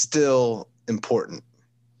 that it's still important.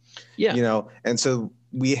 Yeah. And so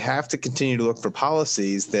we have to continue to look for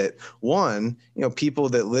policies that, one, people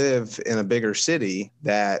that live in a bigger city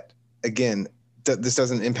that, again, this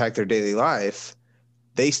doesn't impact their daily life,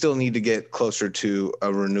 they still need to get closer to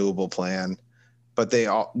a renewable plan. But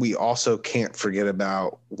we also can't forget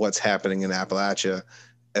about what's happening in Appalachia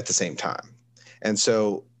at the same time. And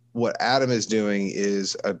so what Adam is doing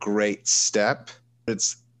is a great step.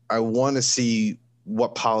 I want to see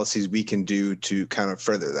what policies we can do to kind of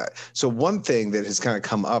further that. So one thing that has kind of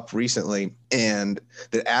come up recently and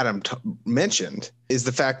that Adam mentioned is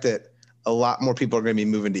the fact that a lot more people are going to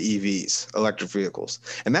be moving to EVs, electric vehicles.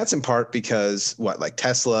 And that's in part because like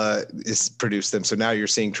Tesla is produced them. So now you're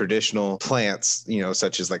seeing traditional plants,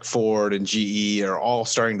 such as like Ford and GE are all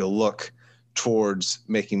starting to look towards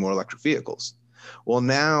making more electric vehicles. Well,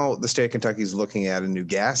 now the state of Kentucky is looking at a new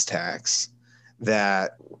gas tax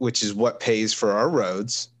which is what pays for our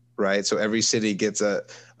roads, right? So every city gets a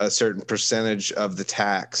certain percentage of the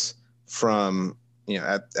tax from,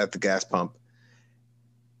 at the gas pump.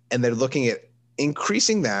 And they're looking at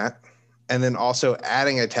increasing that and then also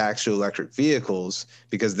adding a tax to electric vehicles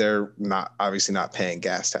because they're obviously not paying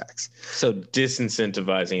gas tax. So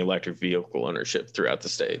disincentivizing electric vehicle ownership throughout the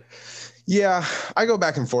state. Yeah, I go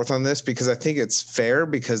back and forth on this because I think it's fair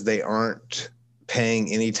because they aren't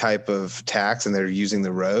paying any type of tax and they're using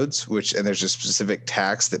the roads, and there's a specific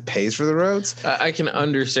tax that pays for the roads. I can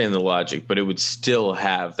understand the logic, but it would still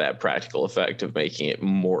have that practical effect of making it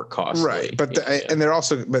more costly. Right. But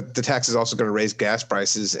the tax is also going to raise gas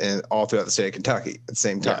prices and all throughout the state of Kentucky at the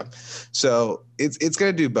same time. Yeah. So it's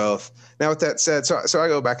going to do both. Now, with that said, so I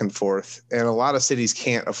go back and forth, and a lot of cities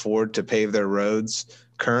can't afford to pave their roads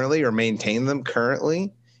currently or maintain them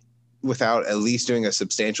currently without at least doing a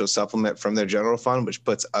substantial supplement from their general fund, which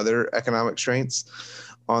puts other economic strains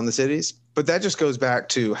on the cities. But that just goes back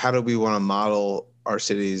to, how do we want to model our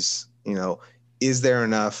cities? Is there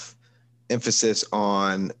enough emphasis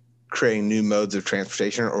on creating new modes of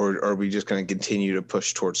transportation, or are we just going to continue to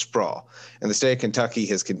push towards sprawl? And the state of Kentucky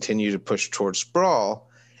has continued to push towards sprawl.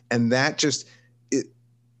 And that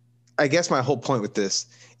I guess my whole point with this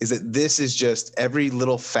is that this is just every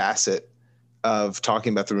little facet of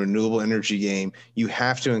talking about the renewable energy game. You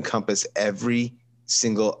have to encompass every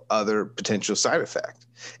single other potential side effect.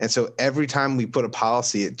 And so every time we put a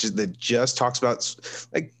policy that just talks about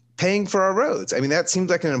like paying for our roads, I mean, that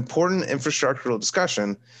seems like an important infrastructural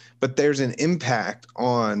discussion, but there's an impact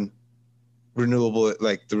on the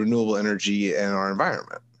renewable energy and our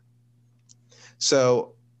environment.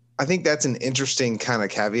 So I think that's an interesting kind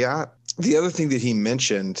of caveat. The other thing that he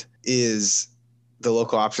mentioned is the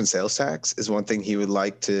local option sales tax is one thing he would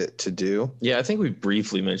like to do. Yeah, I think we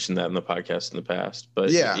briefly mentioned that in the podcast in the past.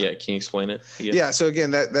 But yeah, can you explain it? Yeah, so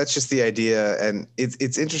again, that's just the idea. And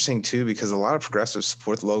it's interesting, too, because a lot of progressives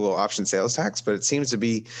support the local option sales tax, but it seems to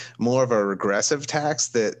be more of a regressive tax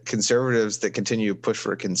that conservatives that continue to push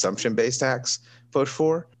for a consumption-based tax push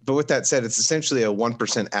for. But with that said, it's essentially a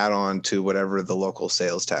 1% add-on to whatever the local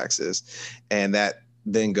sales tax is. And that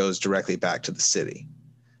then goes directly back to the city.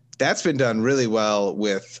 That's been done really well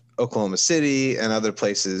with Oklahoma City and other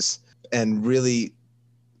places, and really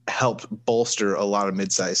helped bolster a lot of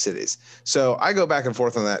mid-sized cities. So I go back and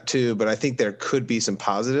forth on that too, but I think there could be some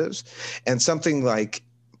positives, and something like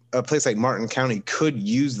a place like Martin County could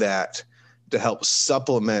use that to help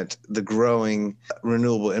supplement the growing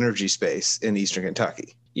renewable energy space in Eastern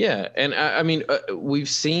Kentucky. Yeah. And I mean, we've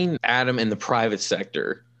seen Adam in the private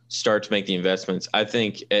sector start to make the investments. I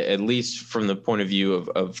think, at least from the point of view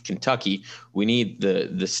of Kentucky, we need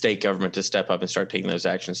the state government to step up and start taking those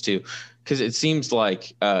actions too. Because it seems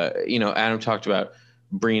like, Adam talked about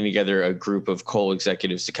bringing together a group of coal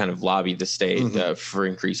executives to kind of lobby the state for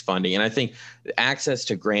increased funding. And I think access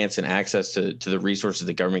to grants and access to the resources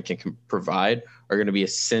the government can provide are going to be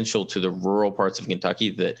essential to the rural parts of Kentucky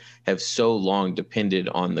that have so long depended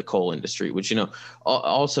on the coal industry, which,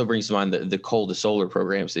 also brings to mind the coal to solar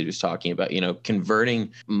programs that he was talking about,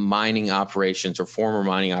 converting mining operations or former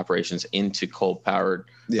mining operations into coal powered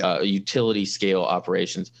utility scale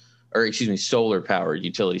operations. Solar powered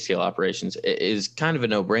utility scale operations is kind of a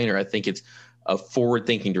no brainer. I think it's a forward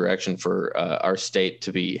thinking direction for our state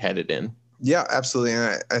to be headed in. Yeah, absolutely.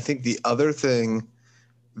 And I think the other thing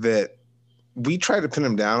that we try to pin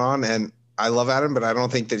him down on, and I love Adam, but I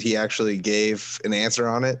don't think that he actually gave an answer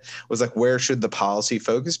on it, was like, where should the policy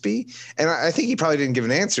focus be? And I think he probably didn't give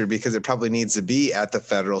an answer because it probably needs to be at the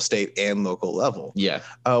federal, state, and local level. Yeah.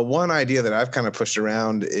 One idea that I've kind of pushed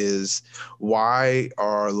around is, why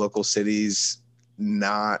are local cities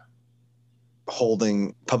not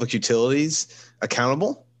holding public utilities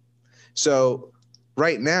accountable? So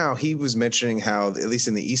right now, he was mentioning how, at least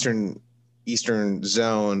in the eastern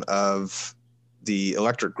zone of the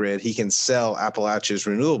electric grid, he can sell Appalachia's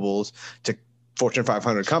renewables to Fortune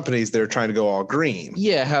 500 companies that are trying to go all green.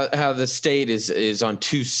 Yeah, how the state is on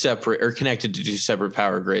two separate, or connected to two separate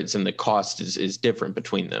power grids, and the cost is different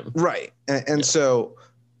between them. Right. And so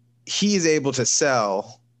he's able to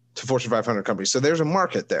sell to Fortune 500 companies. So there's a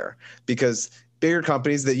market there, because bigger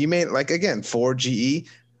companies that you may, like, again, Ford, GE,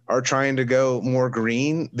 are trying to go more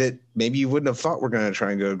green that maybe you wouldn't have thought were going to try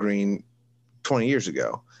and go green 20 years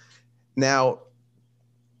ago. Now,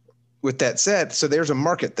 with that said, so there's a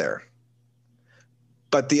market there.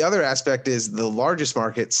 But the other aspect is, the largest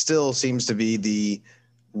market still seems to be the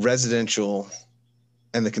residential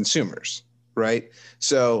and the consumers, right?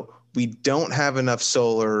 So we don't have enough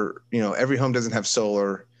solar, every home doesn't have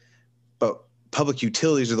solar, but public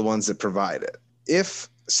utilities are the ones that provide it. If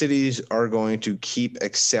cities are going to keep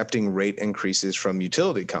accepting rate increases from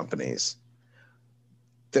utility companies,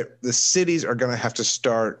 the cities are going to have to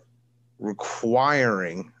start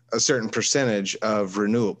requiring a certain percentage of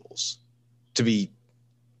renewables to be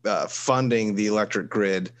funding the electric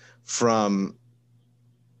grid to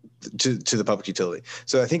the public utility.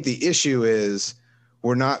 So I think the issue is,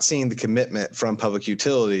 we're not seeing the commitment from public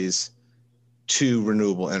utilities to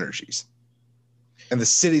renewable energies. And the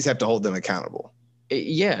cities have to hold them accountable.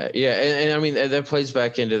 Yeah. And I mean, that plays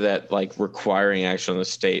back into that, like, requiring action on the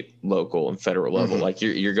state, local, and federal level. Mm-hmm. Like,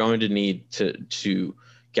 you're going to need to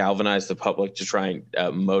galvanize the public to try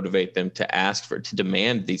and motivate them to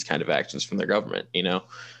demand these kind of actions from their government, And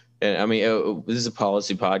I mean, this is a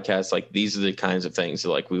policy podcast. Like, these are the kinds of things that,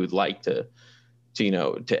 like, we would like to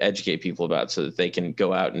educate people about, so that they can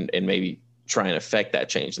go out and maybe try and affect that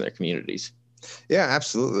change in their communities. Yeah,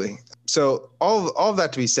 absolutely. So all of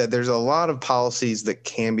that to be said, there's a lot of policies that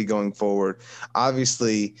can be going forward.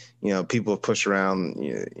 Obviously, people have pushed around,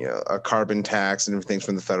 a carbon tax and everything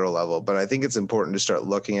from the federal level, but I think it's important to start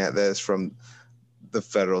looking at this from the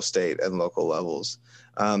federal, state, and local levels.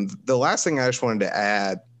 The last thing I just wanted to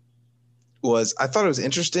add was, I thought it was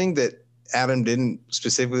interesting that Adam didn't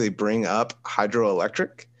specifically bring up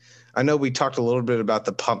hydroelectric. I know we talked a little bit about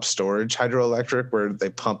the pump storage hydroelectric, where they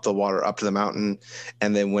pump the water up to the mountain,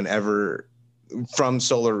 and then whenever from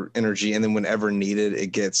solar energy, and then whenever needed,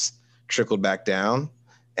 it gets trickled back down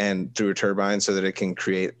and through a turbine so that it can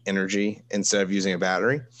create energy instead of using a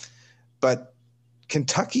battery. But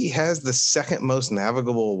Kentucky has the second most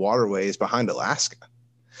navigable waterways behind Alaska.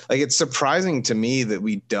 Like, it's surprising to me that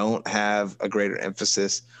we don't have a greater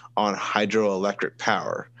emphasis on hydroelectric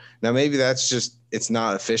power. Now, maybe that's just, it's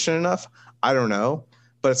not efficient enough. I don't know.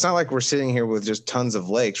 But it's not like we're sitting here with just tons of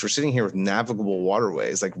lakes. We're sitting here with navigable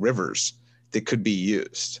waterways, like rivers, that could be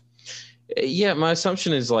used. Yeah, my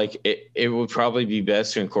assumption is, like, it would probably be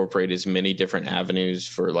best to incorporate as many different avenues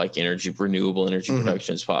for, like, renewable energy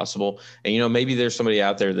production as possible. And, maybe there's somebody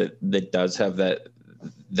out there that does have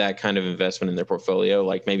that kind of investment in their portfolio.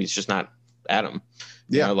 Like, maybe it's just not Adam.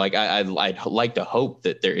 Yeah. Like, I'd like to hope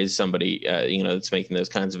that there is somebody, that's making those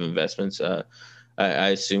kinds of investments. I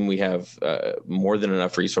assume we have more than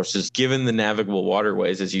enough resources, given the navigable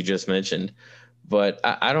waterways, as you just mentioned. But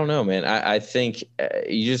I don't know, man. I think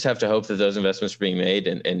you just have to hope that those investments are being made,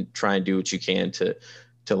 and try and do what you can to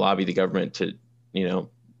lobby the government to,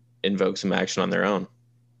 invoke some action on their own.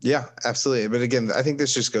 Yeah, absolutely. But again, I think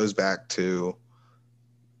this just goes back to,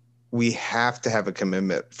 we have to have a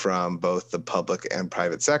commitment from both the public and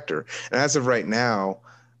private sector. And as of right now,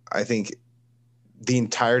 I think the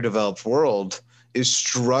entire developed world is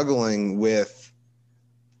struggling with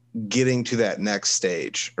getting to that next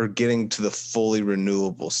stage, or getting to the fully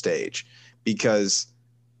renewable stage, because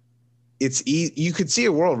you could see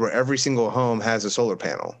a world where every single home has a solar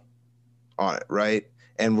panel on it, right?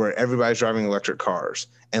 And where everybody's driving electric cars,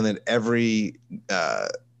 and then every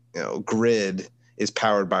grid is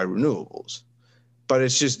powered by renewables. But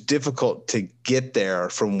it's just difficult to get there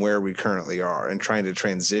from where we currently are, and trying to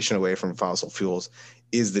transition away from fossil fuels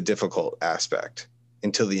is the difficult aspect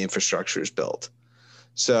until the infrastructure is built.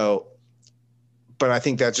 So, but I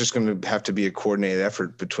think that's just going to have to be a coordinated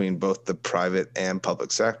effort between both the private and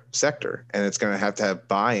public sector. And it's going to have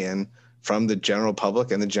buy-in from the general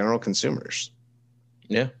public and the general consumers.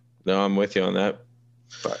 Yeah, no, I'm with you on that.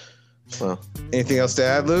 But, well, anything else to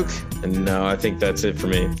add, Luke? No, I think that's it for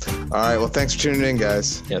me. All right. Well, thanks for tuning in,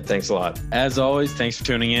 guys. Yeah, thanks a lot. As always, thanks for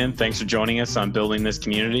tuning in. Thanks for joining us on Building This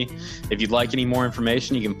Community. If you'd like any more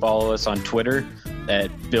information, you can follow us on Twitter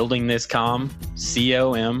at BuildingThisCom,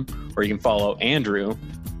 COM, or you can follow Andrew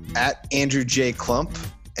at Andrew J. Klump.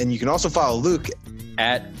 And you can also follow Luke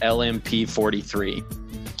at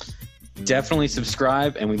LMP43. Definitely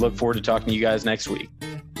subscribe, and we look forward to talking to you guys next week.